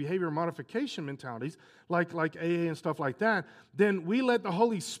some of the behavior modification mentalities, like AA and stuff like that, then we let the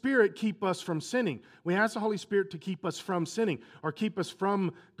Holy Spirit keep us from sinning. We ask the Holy Spirit to keep us from sinning or keep us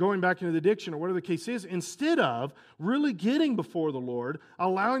from going back into the addiction or whatever the case is, instead of really getting before the Lord,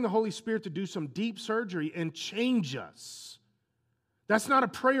 allowing the Holy Spirit to do some deep surgery and change us. That's not a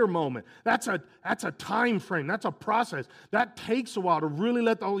prayer moment. That's a time frame. That's a process. That takes a while to really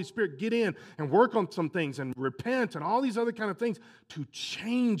let the Holy Spirit get in and work on some things and repent and all these other kind of things to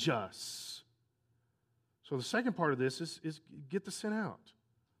change us. So the second part of this is get the sin out.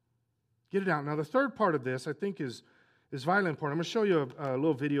 Get it out. Now the third part of this I think is vitally important. I'm going to show you a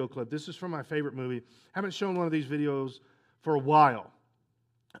little video clip. This is from my favorite movie. I haven't shown one of these videos for a while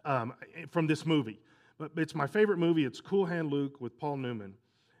from this movie. But it's my favorite movie. It's Cool Hand Luke with Paul Newman.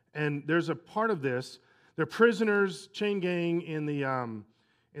 And there's a part of this. They're prisoners, chain gang in the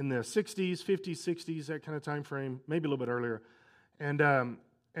 60s, 50s, 60s, that kind of time frame, maybe a little bit earlier. And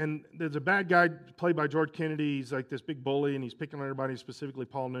there's a bad guy played by George Kennedy. He's like this big bully, and he's picking on everybody, specifically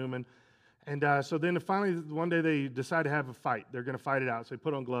Paul Newman. And so then finally, one day they decide to have a fight. They're going to fight it out. So they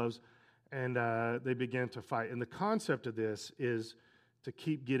put on gloves, and they begin to fight. And the concept of this is to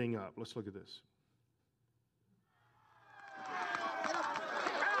keep getting up. Let's look at this.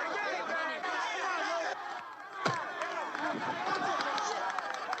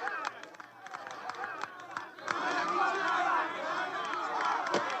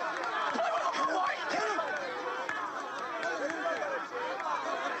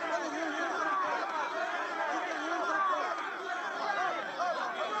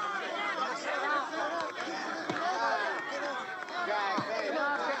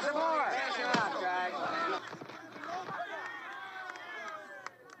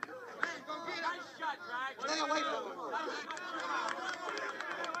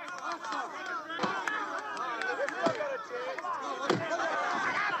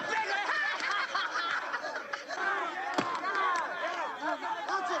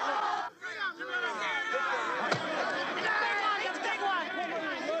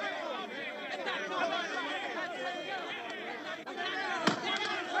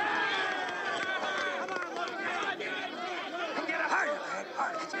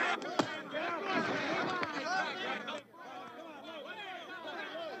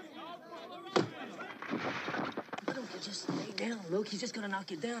 Luke, he's just gonna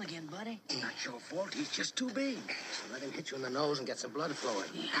knock you down again, buddy. Not your fault. He's just too big. So let him hit you in the nose and get some blood flowing.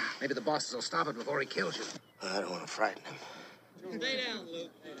 Yeah. Maybe the bosses will stop it before he kills you. I don't want to frighten him. Stay down,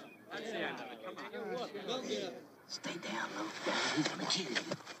 Luke. That's it. Come on. Don't get up. Stay down, Luke. He's gonna kill you.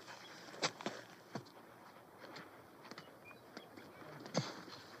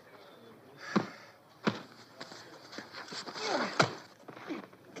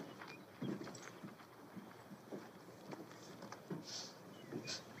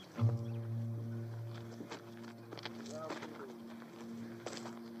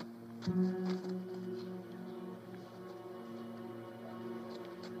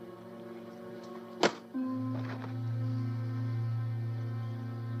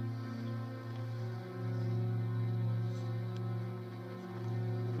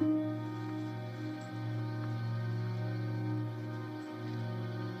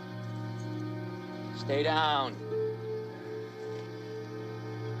 Stay down.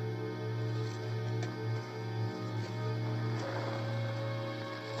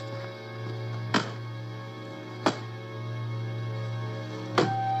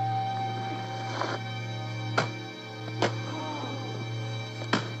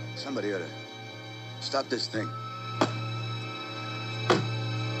 Somebody ought to stop this thing.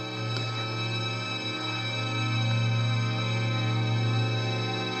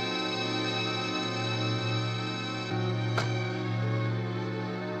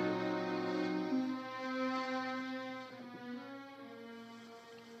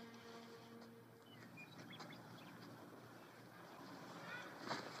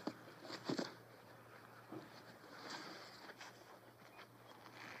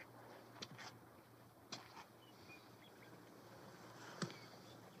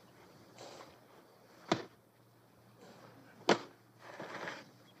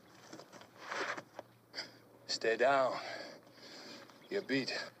 Stay down. You're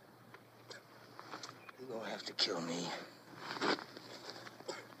beat. You're gonna have to kill me.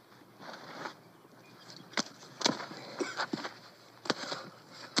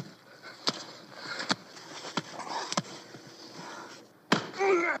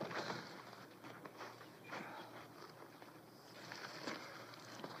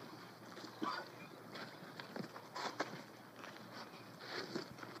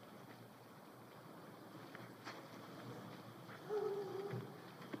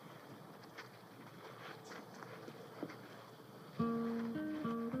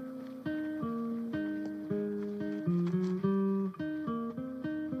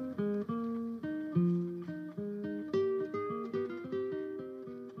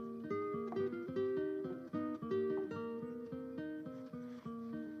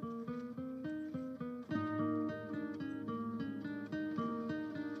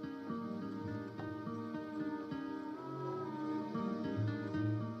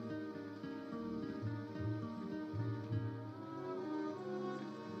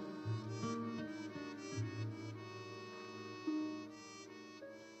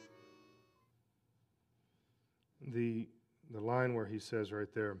 The line where he says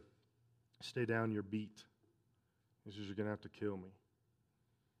right there, stay down, you're beat. He says, you're going to have to kill me.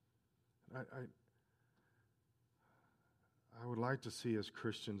 I would like to see as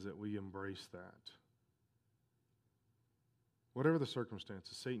Christians that we embrace that. Whatever the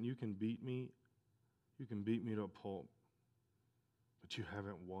circumstances, Satan, you can beat me to a pulp, but you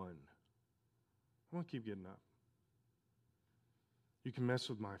haven't won. I'm going to keep getting up. You can mess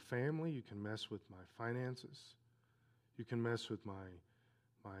with my family, you can mess with my finances, you can mess with my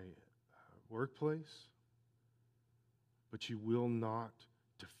workplace, but you will not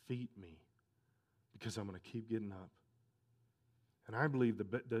defeat me because I'm going to keep getting up. And I believe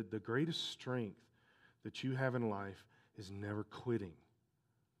the greatest strength that you have in life is never quitting.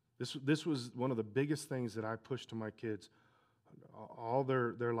 This was one of the biggest things that I pushed to my kids all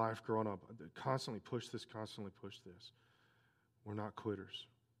their life growing up. Constantly push this, constantly push this. We're not quitters.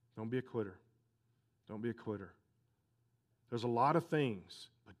 Don't be a quitter. Don't be a quitter. There's a lot of things,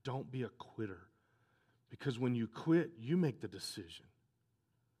 but don't be a quitter. Because when you quit, you make the decision.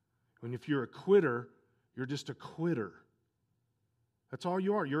 And if you're a quitter, you're just a quitter. That's all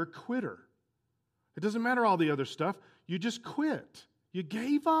you are. You're a quitter. It doesn't matter all the other stuff. You just quit. You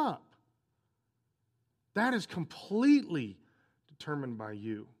gave up. That is completely determined by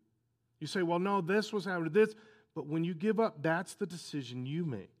you. You say, well, no, this was happening, this. But when you give up, that's the decision you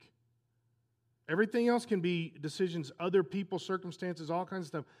make. Everything else can be decisions other people, circumstances, all kinds of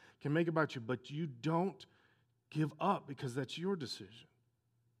stuff can make about you. But you don't give up because that's your decision.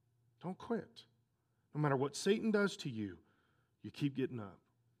 Don't quit. No matter what Satan does to you, you keep getting up.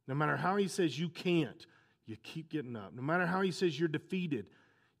 No matter how he says you can't, you keep getting up. No matter how he says you're defeated.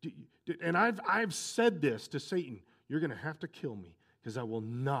 And I've said this to Satan, you're going to have to kill me because I will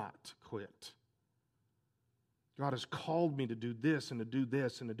not quit. God has called me to do this and to do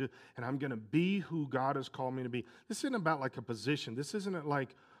this and I'm going to be who God has called me to be. This isn't about like a position. This isn't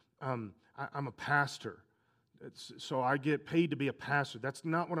like I'm a pastor, so I get paid to be a pastor. That's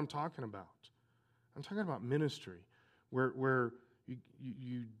not what I'm talking about. I'm talking about ministry, where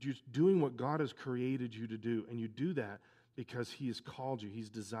you just doing what God has created you to do, and you do that because He has called you, He's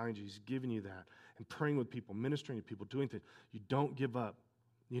designed you, He's given you that, and praying with people, ministering to people, doing things. You don't give up.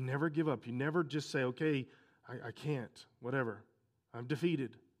 You never give up. You never just say, okay, I can't, whatever. I'm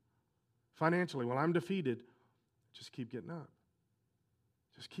defeated. Financially, well, I'm defeated. Just keep getting up.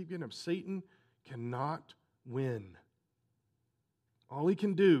 Just keep getting up. Satan cannot win. All he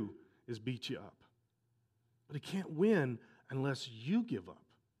can do is beat you up. But he can't win unless you give up.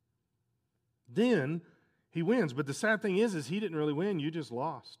 then he wins. But the sad thing is he didn't really win. You just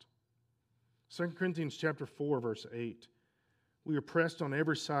lost. 2 Corinthians chapter 4, verse 8. We are pressed on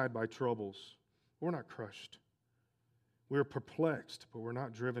every side by troubles. We're not crushed. We are perplexed, but we're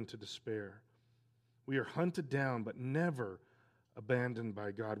not driven to despair. We are hunted down, but never abandoned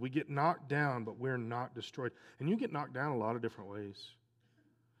by God. We get knocked down, but we're not destroyed. And you get knocked down a lot of different ways.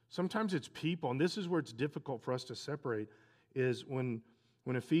 Sometimes it's people, and this is where it's difficult for us to separate, is when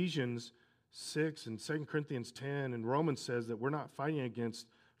Ephesians 6 and 2 Corinthians 10 and Romans says that we're not fighting against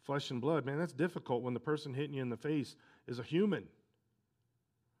flesh and blood. Man, that's difficult when the person hitting you in the face is a human.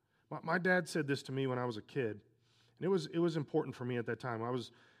 My dad said this to me when I was a kid, and it was important for me at that time.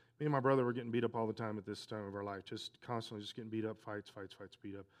 Me and my brother were getting beat up all the time at this time of our life, just constantly just getting beat up, fights,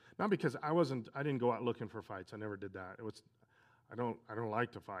 beat up. Not because I didn't go out looking for fights. I never did that. I don't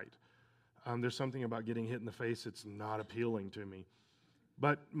like to fight. There's something about getting hit in the face that's not appealing to me.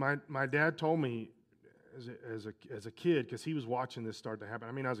 But my dad told me as a kid, because he was watching this start to happen.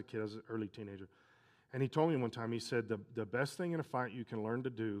 I mean, I was a kid, I was an early teenager. And he told me one time, he said, the best thing in a fight you can learn to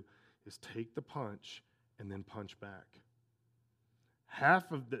do is take the punch and then punch back.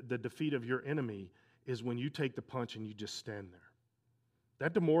 Half of the defeat of your enemy is when you take the punch and you just stand there.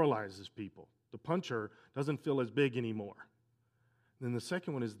 That demoralizes people. The puncher doesn't feel as big anymore. Then the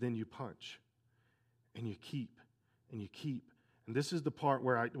second one is then you punch and you keep and you keep. And this is the part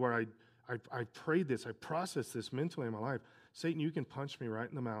where I prayed this, I processed this mentally in my life. Satan, you can punch me right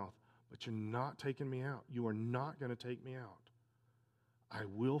in the mouth, but you're not taking me out. You are not going to take me out. I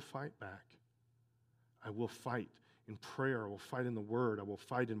will fight back. I will fight in prayer. I will fight in the Word. I will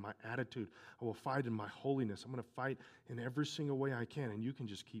fight in my attitude. I will fight in my holiness. I'm going to fight in every single way I can. And you can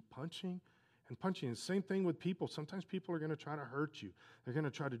just keep punching and punching. And the same thing with people. Sometimes people are going to try to hurt you. They're going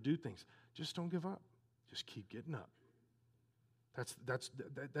to try to do things. Just don't give up. Just keep getting up. That's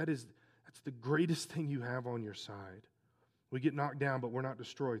the greatest thing you have on your side. We get knocked down, but we're not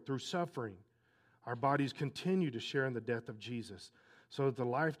destroyed. Through suffering, our bodies continue to share in the death of Jesus, so that the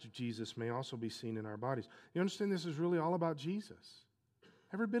life of Jesus may also be seen in our bodies. You understand this is really all about Jesus.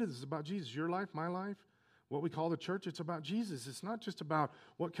 Every bit of this is about Jesus. Your life, my life, what we call the church, it's about Jesus. It's not just about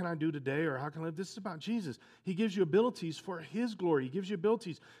what can I do today or how can I live. This is about Jesus. He gives you abilities for His glory. He gives you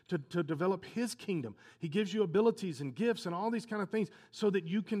abilities to develop His kingdom. He gives you abilities and gifts and all these kind of things so that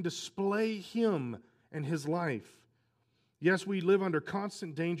you can display Him and His life. Yes, we live under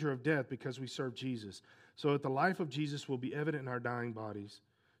constant danger of death because we serve Jesus, so that the life of Jesus will be evident in our dying bodies.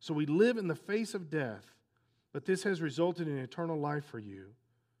 So we live in the face of death, but this has resulted in eternal life for you.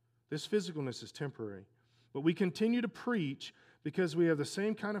 This physicalness is temporary. But we continue to preach because we have the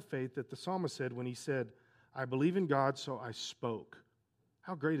same kind of faith that the psalmist said when he said, I believe in God, so I spoke.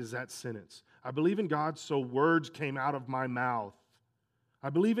 How great is that sentence? I believe in God, so words came out of my mouth. I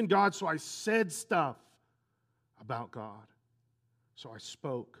believe in God, so I said stuff about God. So I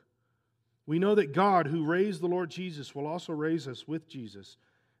spoke. We know that God, who raised the Lord Jesus, will also raise us with Jesus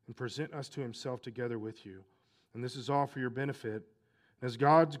and present us to Himself together with you. And this is all for your benefit. As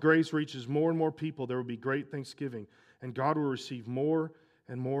God's grace reaches more and more people, there will be great thanksgiving, and God will receive more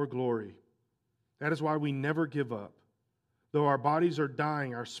and more glory. That is why we never give up. Though our bodies are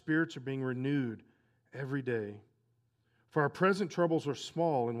dying, our spirits are being renewed every day. For our present troubles are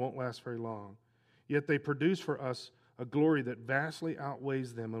small and won't last very long, yet they produce for us a glory that vastly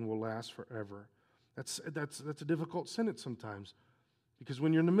outweighs them and will last forever. That's a difficult sentence sometimes, because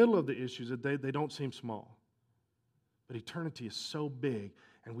when you're in the middle of the issues, they don't seem small. But eternity is so big,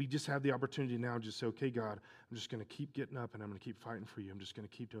 and we just have the opportunity now to just say, okay, God, I'm just going to keep getting up, and I'm going to keep fighting for you. I'm just going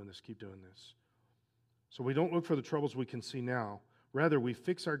to keep doing this, keep doing this. So we don't look for the troubles we can see now. Rather, we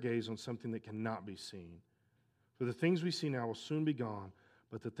fix our gaze on something that cannot be seen. For the things we see now will soon be gone,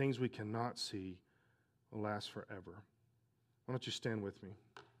 but the things we cannot see will last forever. Why don't you stand with me?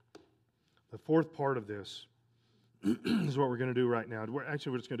 The fourth part of this is what we're going to do right now. We're just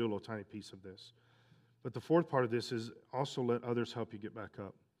going to do a little tiny piece of this. But the fourth part of this is also let others help you get back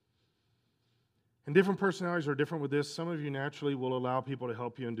up. And different personalities are different with this. Some of you naturally will allow people to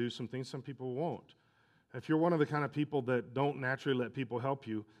help you and do some things. Some people won't. If you're one of the kind of people that don't naturally let people help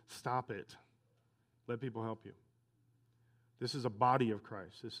you, stop it. Let people help you. This is a body of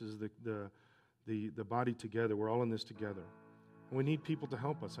Christ. This is the body together. We're all in this together. And we need people to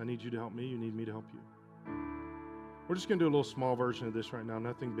help us. I need you to help me. You need me to help you. We're just going to do a little small version of this right now,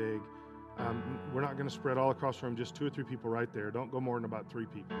 nothing big. We're not going to spread all across the room, just 2 or 3 people right there. Don't go more than about 3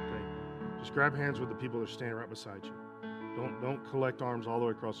 people, okay? Just grab hands with the people that are standing right beside you. Don't collect arms all the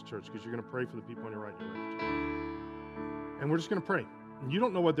way across the church, because you're going to pray for the people on your right and your left. And we're just going to pray. And you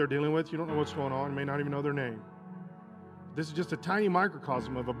don't know what they're dealing with. You don't know what's going on. You may not even know their name. This is just a tiny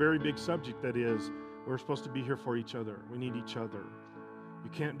microcosm of a very big subject that is, we're supposed to be here for each other. We need each other. You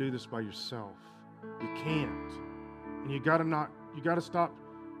can't do this by yourself. You can't. And you gotta stop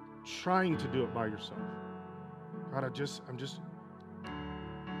trying to do it by yourself. God,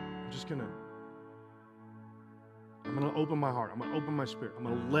 I'm gonna open my heart. I'm gonna open my spirit. I'm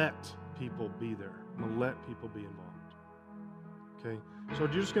gonna let people be there. I'm gonna let people be involved. Okay? So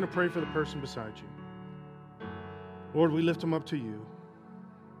you're just gonna pray for the person beside you. Lord, we lift them up to you.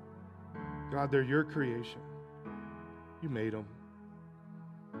 God, they're your creation. You made them.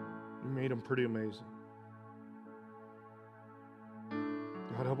 You made them pretty amazing.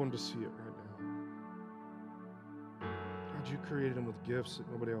 God, help them to see it right now. God, you created them with gifts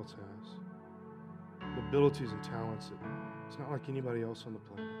that nobody else has. With abilities and talents that it's not like anybody else on the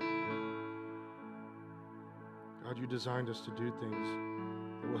planet. God, you designed us to do things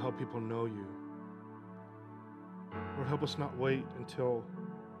that will help people know you. Lord, help us not wait until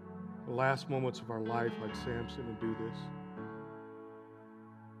the last moments of our life like Samson and do this.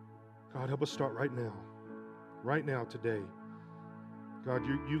 God, help us start right now. Right now, today. God,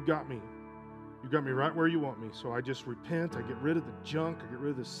 you've got me. You've got me right where you want me. So I just repent. I get rid of the junk. I get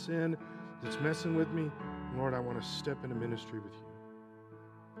rid of the sin that's messing with me. And Lord, I want to step into ministry with you.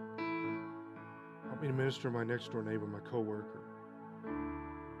 Help me to minister to my next door neighbor, my coworker. In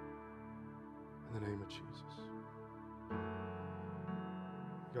the name of Jesus.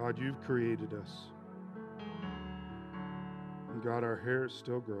 God, you've created us. And God, our hair is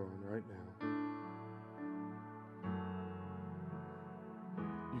still growing right now.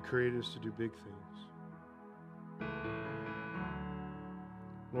 You created us to do big things.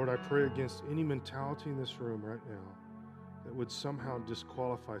 Lord, I pray against any mentality in this room right now that would somehow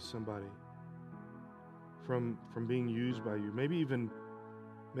disqualify somebody from being used by you. Maybe even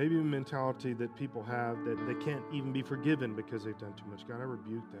a mentality that people have that they can't even be forgiven because they've done too much. God, I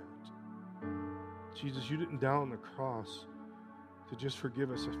rebuke that. Jesus, you didn't die on the cross to just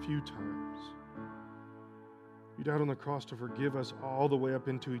forgive us a few times. You died on the cross to forgive us all the way up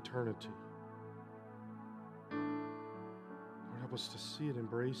into eternity. Lord, help us to see it,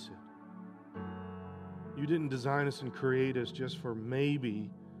 embrace it. You didn't design us and create us just for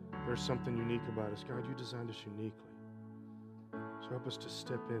maybe there's something unique about us. God, you designed us uniquely. So help us to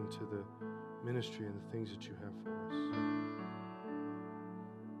step into the ministry and the things that you have for us.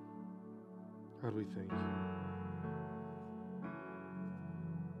 God, we thank you.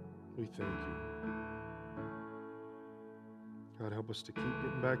 We thank you. God, help us to keep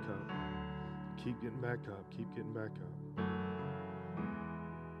getting back up. Keep getting back up. Keep getting back up.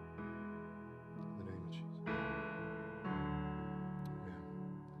 In the name of Jesus.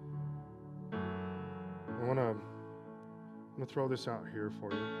 Amen. I want to throw this out here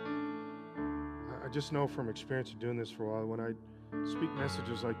for you. I just know from experience of doing this for a while, when I speak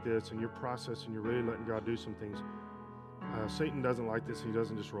messages like this and you're processing, you're really letting God do some things, Satan doesn't like this. He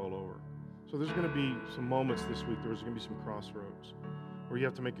doesn't just roll over. So there's going to be some moments this week, there's going to be some crossroads where you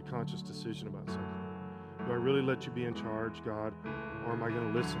have to make a conscious decision about something. Do I really let you be in charge, God, or am I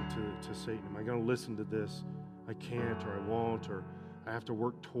going to listen to Satan? Am I going to listen to this? I can't, or I won't, or I have to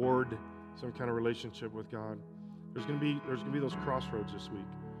work toward some kind of relationship with God. There's going to be those crossroads this week.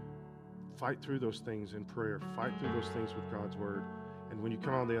 Fight through those things in prayer. Fight through those things with God's word. And when you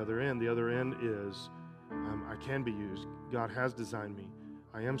come on the other end is I can be used. God has designed me.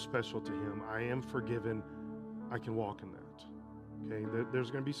 I am special to him. I am forgiven. I can walk in that. Okay, there's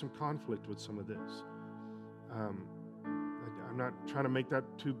going to be some conflict with some of this. I'm not trying to make that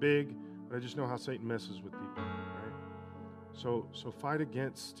too big, but I just know how Satan messes with people, right? So fight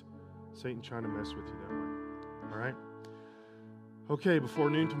against Satan trying to mess with you that way, all right? Okay, before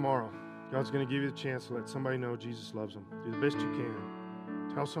noon tomorrow, God's going to give you the chance to let somebody know Jesus loves them. Do the best you can.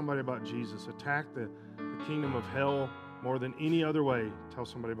 Tell somebody about Jesus. Attack the kingdom of hell more than any other way. Tell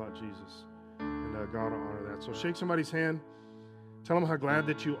somebody about Jesus. And God will honor that. So shake somebody's hand. Tell them how glad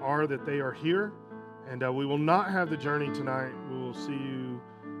that you are that they are here. And we will not have the journey tonight. We will see you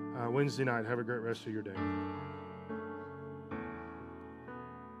Wednesday night. Have a great rest of your day.